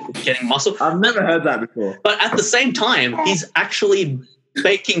fit, getting muscle. I've never heard that before. But at the same time, he's actually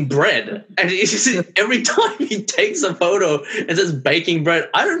baking bread, and every time he takes a photo and says baking bread,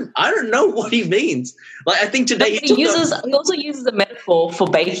 I don't know what he means. Like I think today he also uses a metaphor for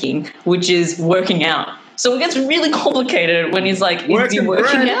baking, which is working out. So it gets really complicated when he's like, is he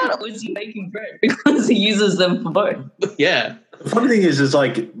working out or is he baking bread? Because he uses them for both. Yeah. The funny thing is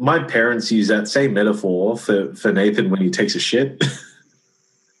like my parents use that same metaphor for Nathan when he takes a shit.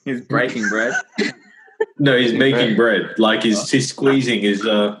 He's breaking bread. No, he's making bread. Like he's squeezing his.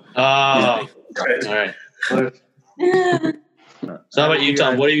 All right. So how about you,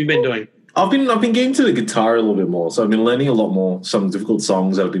 Tom? What have you been doing? I've been getting to the guitar a little bit more. So I've been learning a lot more. Some difficult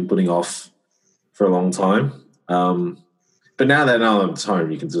songs I've been putting off for a long time. But now that I'm at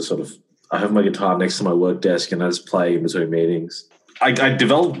home, you can just sort of. I have my guitar next to my work desk and I just play in between meetings. I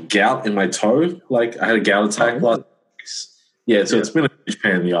developed gout in my toe. Like I had a gout attack last week. Yeah, so it's been a huge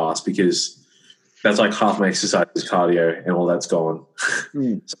pain in the ass because that's like half my exercise is cardio and all that's gone.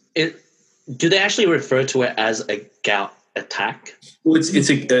 Do they actually refer to it as a gout attack? Well, it's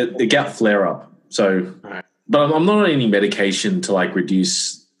a gout flare-up. So, but I'm not on any medication to like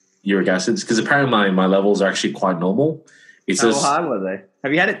reduce uric acids because apparently my levels are actually quite normal. How high were they?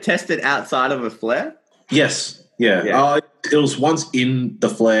 Have you had it tested outside of a flare? Yes. Yeah. It was once in the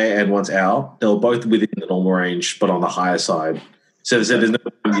flare and once out. They were both within the normal range, but on the higher side. So there's no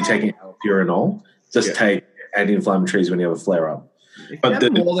point you taking allopurinol. Just take anti-inflammatories when you have a flare-up. If But you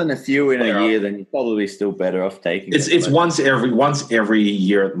have more than a few in a year, then you're probably still better off taking It's it. it's once every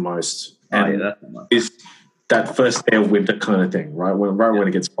year at the most. Oh, And yeah, that's enough. it's that first day of winter kind of thing, right? When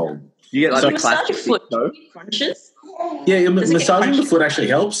it gets cold. You get like So the massage classic your foot. toe. Do you get crunches? Yeah, Does it get massaging the crunchy? foot actually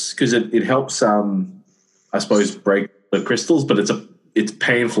helps because it helps. I suppose break the crystals, but it's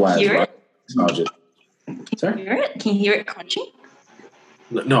painful as Hear right? it? Massage it. Can Sorry? you hear it? Can you hear it crunching?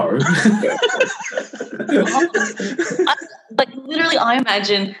 No. Like literally, I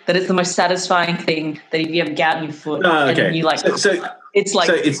imagine that it's the most satisfying thing that if you have gout in your foot No, okay. and you like, So it's like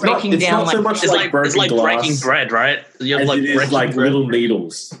it's breaking not down. so much It's like like broken it's like glass breaking bread, right? You have as like it is breaking like bread. little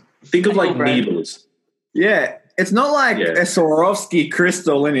needles. Think of like Bread. needles. Yeah, it's not like Yeah. a Swarovski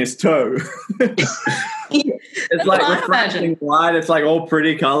crystal in his toe. It's like what I refracting light. It's like all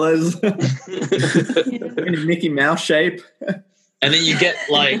pretty colors in a Mickey Mouse shape. And then you get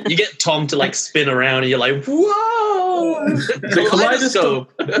Tom to like spin around, and you're like, whoa! The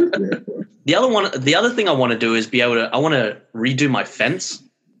kaleidoscope. The other thing I want to do is I want to redo my fence.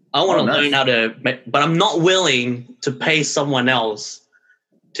 I want to nice. learn how to, but I'm not willing to pay someone else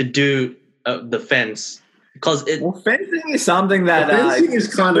to do the fence because Well, fencing is something that Fencing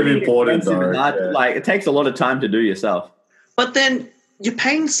is kind of pretty important, expensive and though. hard- Yeah. Like it takes a lot of time to do yourself. But then you're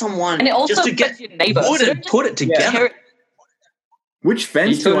paying someone And it also just to get affects your neighbor. wood So and put it Yeah. together. Which You fence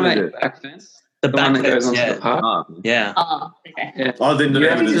do you talking want to about do? back fence? The The one back that goes fence, onto yeah, the park? Ah, yeah. Okay. Yeah. Oh, then the You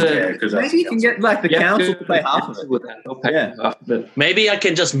have evidence to- there because maybe you can get like the You have council to to pay half of it. with that. They'll pay Yeah. half of it. Maybe I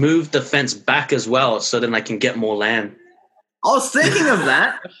can just move the fence back as well, so then I can get more land. I was thinking of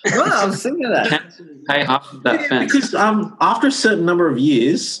that. No, I was thinking of that. Council will pay half of that fence. because after a certain number of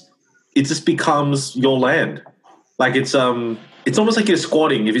years, it just becomes your land. Like it's almost like you're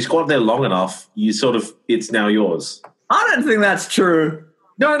squatting. If you squat there long enough, it's now yours. I don't think that's true.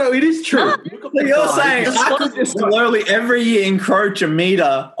 No, it is true. So you're saying I could just slowly every year encroach a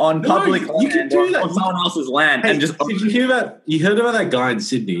meter on No, public you can land do or that. on someone else's land Hey, and just did you heard about that guy in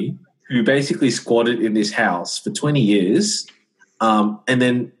Sydney who basically squatted in this house for 20 years, and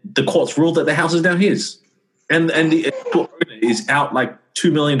then the courts ruled that the house is now his, and the actual owner is out like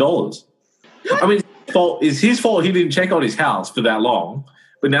 $2 million. I mean, it's his fault he didn't check on his house for that long,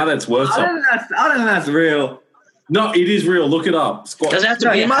 but now that's worth I something. don't think that's real. No, it is real. Look it up. Squat. Does it have to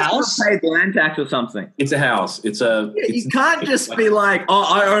No, be you a must house? have paid land tax or something. It's a house. It's a. Yeah, it's you can't just be like, "Oh,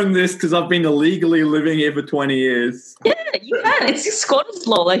 I own this because I've been illegally living here for 20 years." Yeah, you can. It's a squatter's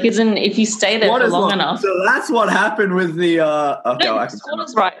law. Like, it's in if you stay there What for is long what- enough. So that's what happened with the. Okay, No, I can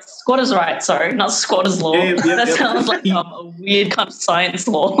squatter's rights. Squatter's rights. Sorry, not squatter's law. Yeah, that yeah. sounds like a weird kind of science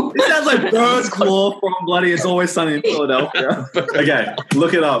law. It sounds like Bird's Law from bloody It's Always Sunny in Philadelphia. Okay,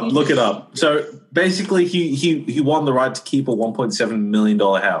 look it up. Look it up. So basically, he won the right to keep a $1.7 million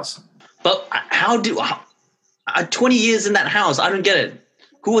house. But 20 years in that house? I don't get it.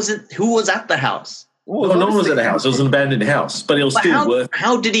 Who was it? Who was at the house? Well, no one was at the house. It was an abandoned house, but it was But still worth.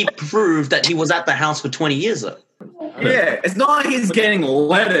 how did he prove that he was at the house for 20 years though? Yeah, it's not like he's getting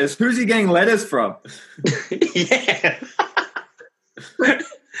letters. Who's he getting letters from? Yeah.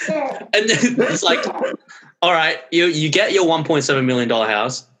 And then it's like, all right, you get your $1.7 million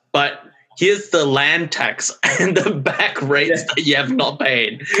house, but here's the land tax and the back rates that you have not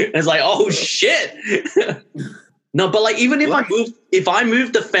paid. And it's like, oh shit. No, but like even if I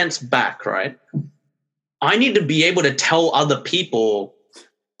move the fence back, right? I need to be able to tell other people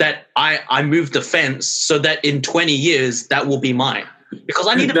that I moved the fence so that in 20 years that will be mine. Because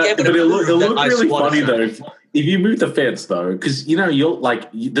I need to be able to But it'll prove that look I really squatted funny there. though if you move the fence though, because you're like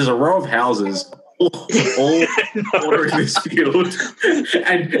there's a row of houses all water in this field,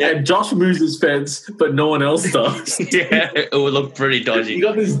 and Josh moves his fence, but no one else does. Yeah, it would look pretty dodgy. You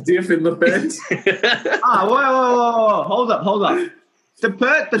got this diff in the fence. Whoa. Hold up.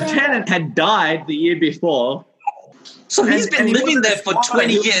 The tenant had died the year before. So he's been he living wasn't there a for squatter,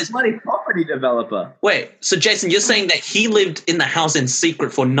 20 he was a years. bloody property developer. Wait, so Jason, you're saying that he lived in the house in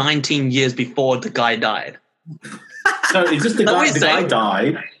secret for 19 years before the guy died? No, it's just the That guy. what you're The guy saying?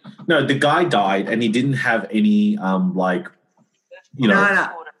 died. No, the guy died, and he didn't have any No.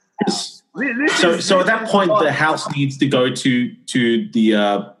 So at that point, the house needs to go to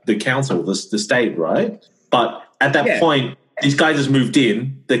the council, the state, right? But at that point, this guy just moved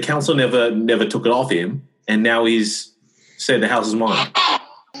in. The council never took it off him, and now he's said the house is mine.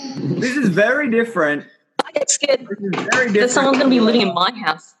 This is very different. I get scared This is very that different. someone's going to be living in my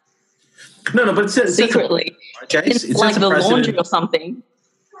house No, but it sets secretly, Jace, in like the laundry or something.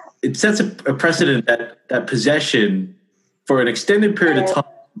 It sets a precedent that possession for an extended period of time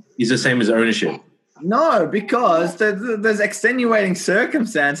is the same as ownership. No, because there's extenuating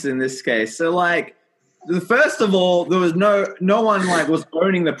circumstances in this case. So, like, First of all, there was no one like was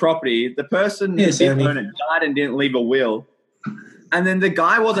owning the property. The person who did own it died and didn't leave a will. And then the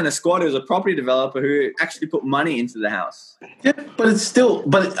guy wasn't a squatter; he was a property developer who actually put money into the house. Yeah, but it's still.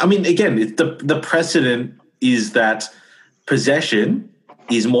 But I mean, again, the precedent is that possession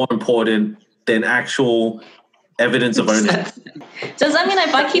is more important than actual evidence of ownership. Does that mean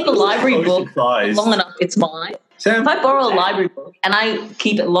if I keep a library book long enough, it's mine? Sam? If I borrow a library book and I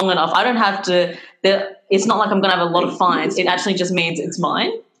keep it long enough, I don't have to. It's not like I'm going to have a lot of fines. It actually just means it's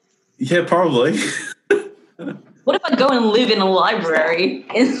mine. Yeah, probably. What if I go and live in a library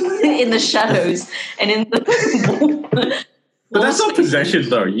in the shadows and in the? But that's not possession,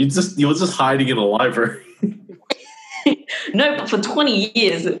 though. You're just hiding in a library. No, but for 20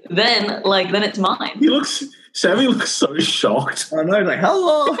 years, then it's mine. Sammy looks so shocked. I know, like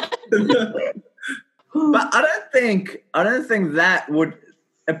hello. But I don't think that would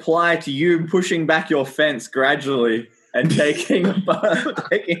apply to you pushing back your fence gradually and taking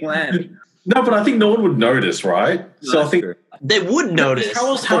land. No, but I think no one would notice, right? So I think true. They would notice. How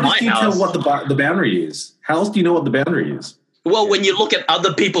else do you tell what the boundary is? How else do you know what the boundary is? Well, when you look at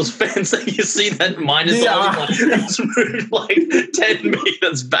other people's fence and you see that mine is only like 10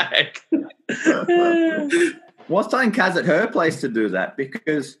 meters back. What's telling Kaz at her place to do that?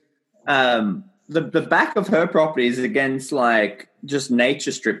 Because the back of her property is against like just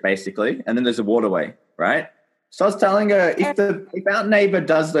nature strip basically, and then there's a waterway, right? So I was telling her if our neighbor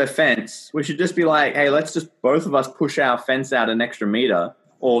does their fence, we should just be like, hey, let's just both of us push our fence out an extra meter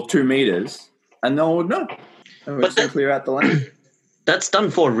or 2 meters, and no one would know. And we're just clear out the land. That's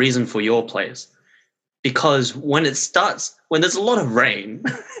done for a reason for your place, because when there's a lot of rain,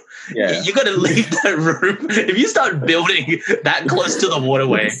 you got to leave that room. If you start building that close to the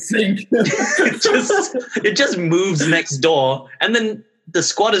waterway, it just moves next door, and then the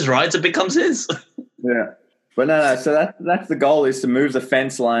squatter's rights, it becomes his. Yeah, but no. So that's the goal, is to move the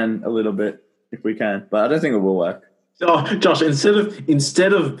fence line a little bit if we can, but I don't think it will work. Oh, Josh,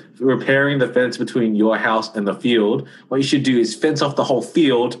 instead of repairing the fence between your house and the field, what you should do is fence off the whole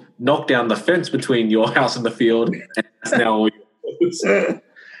field, knock down the fence between your house and the field, and that's now all yours.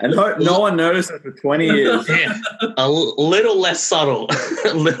 And no one noticed it for 20 years. Yeah, a little less subtle.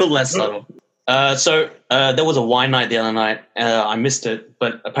 A little less subtle. So there was a wine night the other night. I missed it,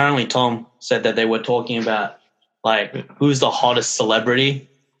 but apparently Tom said that they were talking about like who's the hottest celebrity,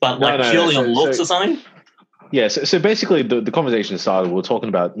 but purely on looks or something. Yeah, so basically the conversation started, we were talking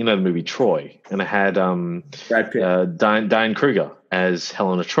about, the movie Troy, and it had Brad Pitt. Diane Kruger as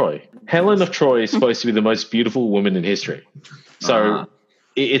Helen of Troy. Helen of Troy is supposed to be the most beautiful woman in history. So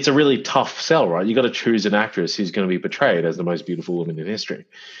it's a really tough sell, right? You got to choose an actress who's going to be portrayed as the most beautiful woman in history.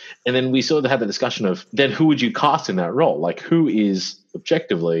 And then we sort of had the discussion of, then who would you cast in that role? Like, who is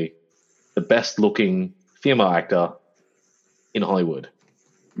objectively the best looking female actor in Hollywood?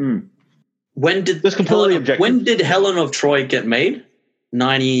 When did Helen of Troy get made?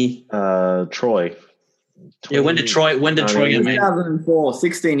 90. Troy. Yeah, when did Troy get made? 2004,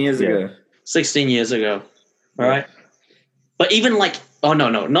 16 years ago. 16 years ago. All right. But even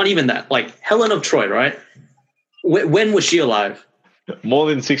not even that. Like Helen of Troy, right? When was she alive? More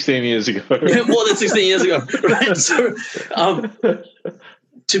than 16 years ago. More than 16 years ago. Right. So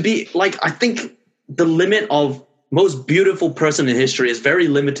to be like, I think the limit of most beautiful person in history is very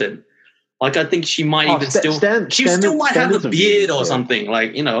limited. Like, I think she might still might have a beard or something.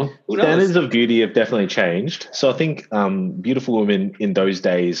 Like, who knows? Standards of beauty have definitely changed. So I think beautiful women in those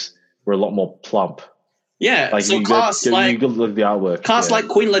days were a lot more plump. Yeah. Like, so you look at the artwork. Cast like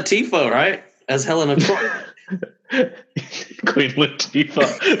Queen Latifah, right? As Helen of Troy. Queen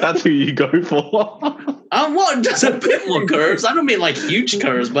Latifah. That's who you go for. What? Just a bit more curves. I don't mean like huge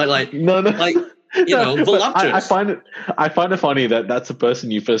curves, but like like. Voluptuous. I find it funny that that's the person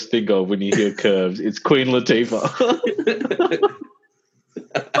you first think of when you hear curves. It's Queen Latifah.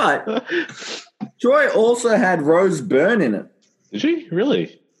 But Troy also had Rose Byrne in it. Did she?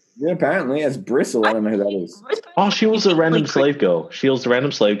 Really? Yeah, apparently as Bristle. I don't know who that is. Oh, she was a random slave girl. She was the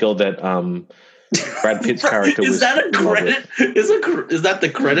random slave girl that Brad Pitt's character was. Is that a credit? Is that the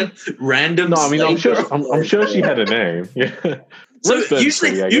credit? Random. No, I mean, I'm sure she had a name. Yeah. So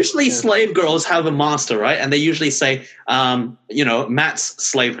usually slave girls have a master, right? And they usually say, Matt's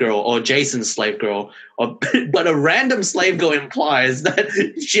slave girl or Jason's slave girl. But a random slave girl implies that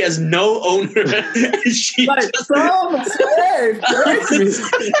she has no owner.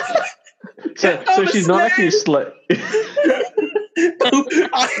 So she's not actually a slave.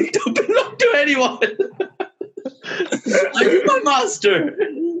 I don't belong to anyone. I'm my master.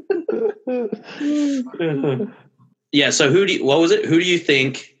 Yeah. So who do you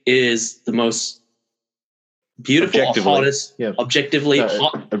think is the most Beautiful or Objectively. hottest? Yeah. Objectively No,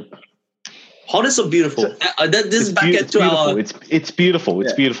 hot. Hottest or beautiful? This is back It's to our. beautiful. It's beautiful.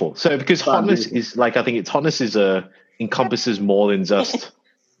 It's Yeah. beautiful. So because Fun, hotness beautiful. is like I think hotness is encompasses more than just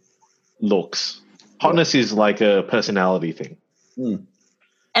looks. Hotness is like a personality thing.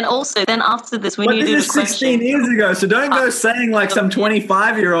 And also, then after this, when But you do this the is 16 question, years ago, so don't go saying like some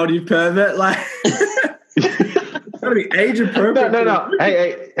 25-year-old, you pervert. Like, it's gotta be age appropriate. No.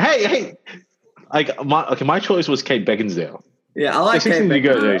 Hey. Like my choice was Kate Beckinsale. Yeah, I like Kate 16 you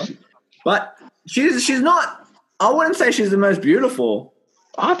go, Beckinsale. dude. But she's not. I wouldn't say she's the most beautiful.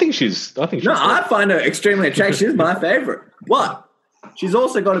 I think she's. No, I find her extremely attractive. She's my favorite. But she's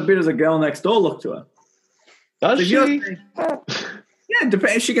also got a bit of a girl next door look to her. Does So she? you're saying- yeah,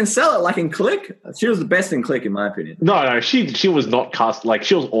 depends. She can sell it like in Click. She was the best in Click, in my opinion. No. She was not cast like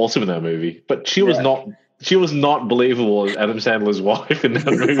she was awesome in that movie, but she was Yeah. not. She was not believable as Adam Sandler's wife in that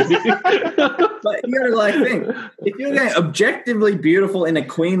movie. But you gotta like think. If you're going objectively beautiful in a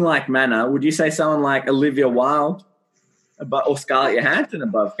queen-like manner, would you say someone like Olivia Wilde or Scarlett Johansson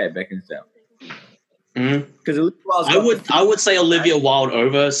above Kate Beckinsale? Mhm. Because Olivia Wilde's I would say Olivia Wilde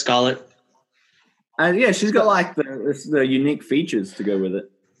over Scarlett. and yeah, she's got like the unique features to go with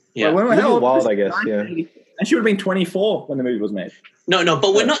it. Yeah. Like, Olivia how old was Wilde, I she? guess, yeah. 1980. And she would have been 24 when the movie was made. No,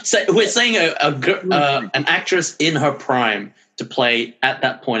 but we're not saying we're saying an actress in her prime to play at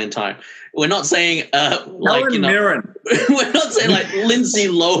that point in time. We're not saying like Helen you know. Mirren. We're not saying like Lindsay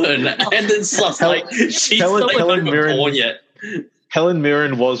Lohan and then stuff like she's Helen not even Mirren. born yet. Helen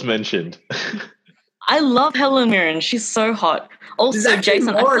Mirren was mentioned. I love Helen Mirren. She's so hot. She's Also, actually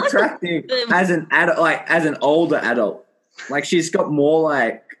Jason, I more feel like attractive as an adult, like as an older adult. Like she's got more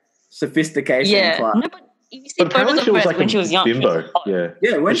like sophistication. and yeah. class. No, but you see But photos apparently of she was her like when a she was young. she bimbo. was hot. Yeah.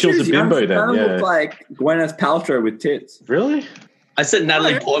 Yeah, when She was a young, bimbo she then, kind of yeah. looked like Gwyneth Paltrow with tits. Really? I said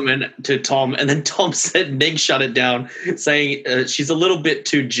Natalie Oh, yeah. Portman to Tom, and then Tom said Ning shut it down, saying she's a little bit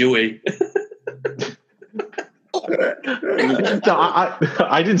too Jewy. No,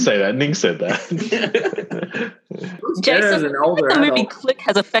 I didn't say that. Ning said that. Better as Jason, an older the movie adult. Click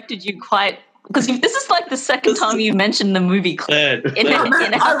has affected you quite because this is like the second time you mentioned the movie Click Third. in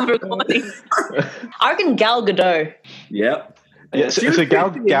man, our recordings. I reckon Gal Gadot. Yep. Yeah, She so was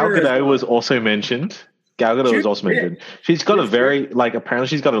Gal 50 years Gadot old. was also mentioned. Gal Gadot She was was also fit. mentioned. She's got a was very apparently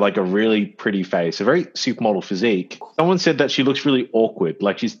she's got a really pretty face, a very supermodel physique. Someone said that she looks really awkward,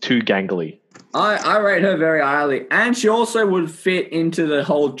 like she's too gangly. I rate her very highly, and she also would fit into the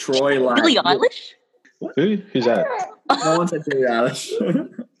whole Troy like. Billie Eilish? Who's that? No one said Billie Eilish.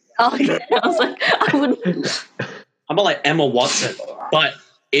 Oh, yeah. I was like, I wouldn't. How about like Emma Watson, but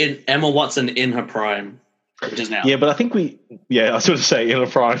in Emma Watson in her prime, just now. Yeah, but I think I was going to say in a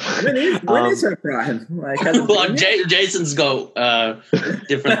prime. When is her prime? Like, hasn't Well, been yet? Jason's got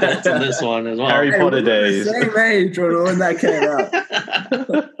different thoughts on this one as well. Harry Hey, Potter we were the days. Same age when that came out.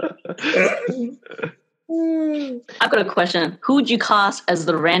 I've got a question. Who would you cast as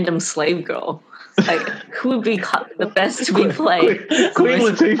the random slave girl? Like, who would be the best to be played? Queen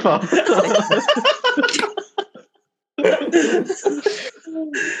Latifah.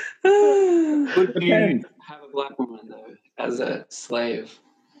 Would you Depends. have a black woman though as a slave?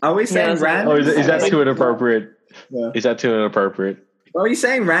 Are we saying Yeah, random? Oh, is that slave- too inappropriate? Yeah. Is that too inappropriate? Are you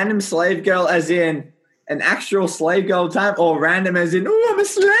saying random slave girl as in an actual slave girl type, or random as in, oh, I'm a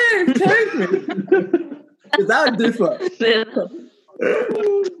slave, take me? Is that different? If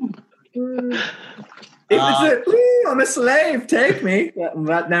it's a, ooh, I'm a slave, take me.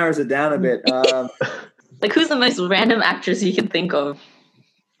 That narrows it down a bit. Like, who's the most random actress you can think of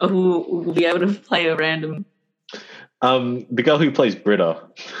who will be able to play a random? The girl who plays Britta.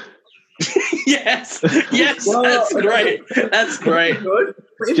 yes, Well, that's great. That's great. Good.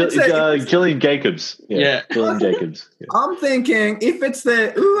 If it's Gillian Jacobs. Yeah. Gillian Jacobs. Yeah. I'm thinking, if it's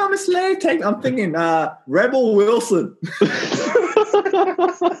the, ooh, I'm a slave, take me. I'm thinking Rebel Wilson.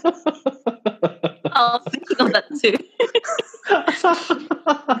 I was thinking of that too.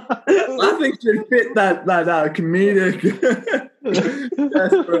 I think she'd fit that comedic.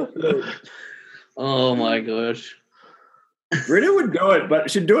 desperate look. Oh my gosh. Britta would do it,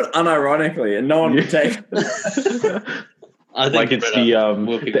 but she'd do it unironically, and no one would take it. I think Like it's Britta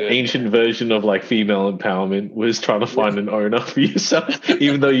will be the good. ancient version of like female empowerment was trying to find an owner for yourself,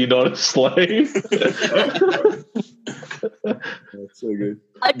 even though you're not a slave. That's so good.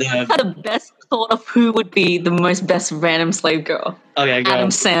 I had the best thought of who would be the most best random slave girl. Okay, go. Adam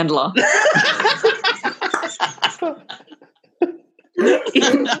Sandler.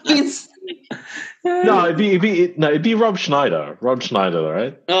 He's- No, it'd be Rob Schneider. Rob Schneider,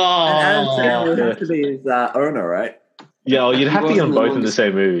 right? And Adam Oh, Sandler would have to be his owner, right? Yeah, well, you'd have to He get them wasn't both in the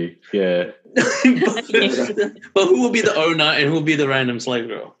same movie. Yeah. but who will be the owner and who will be the random slave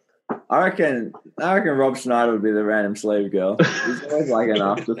girl? I reckon Rob Schneider would be the random slave girl. He's always like an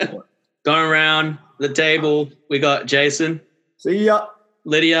afterthought. Going around the table, we got Jason, See ya.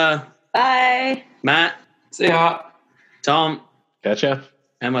 Lydia, Bye. Matt, See ya. Tom, Gotcha.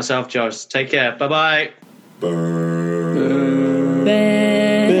 and myself, Josh. Take care. Bye-bye. Burn.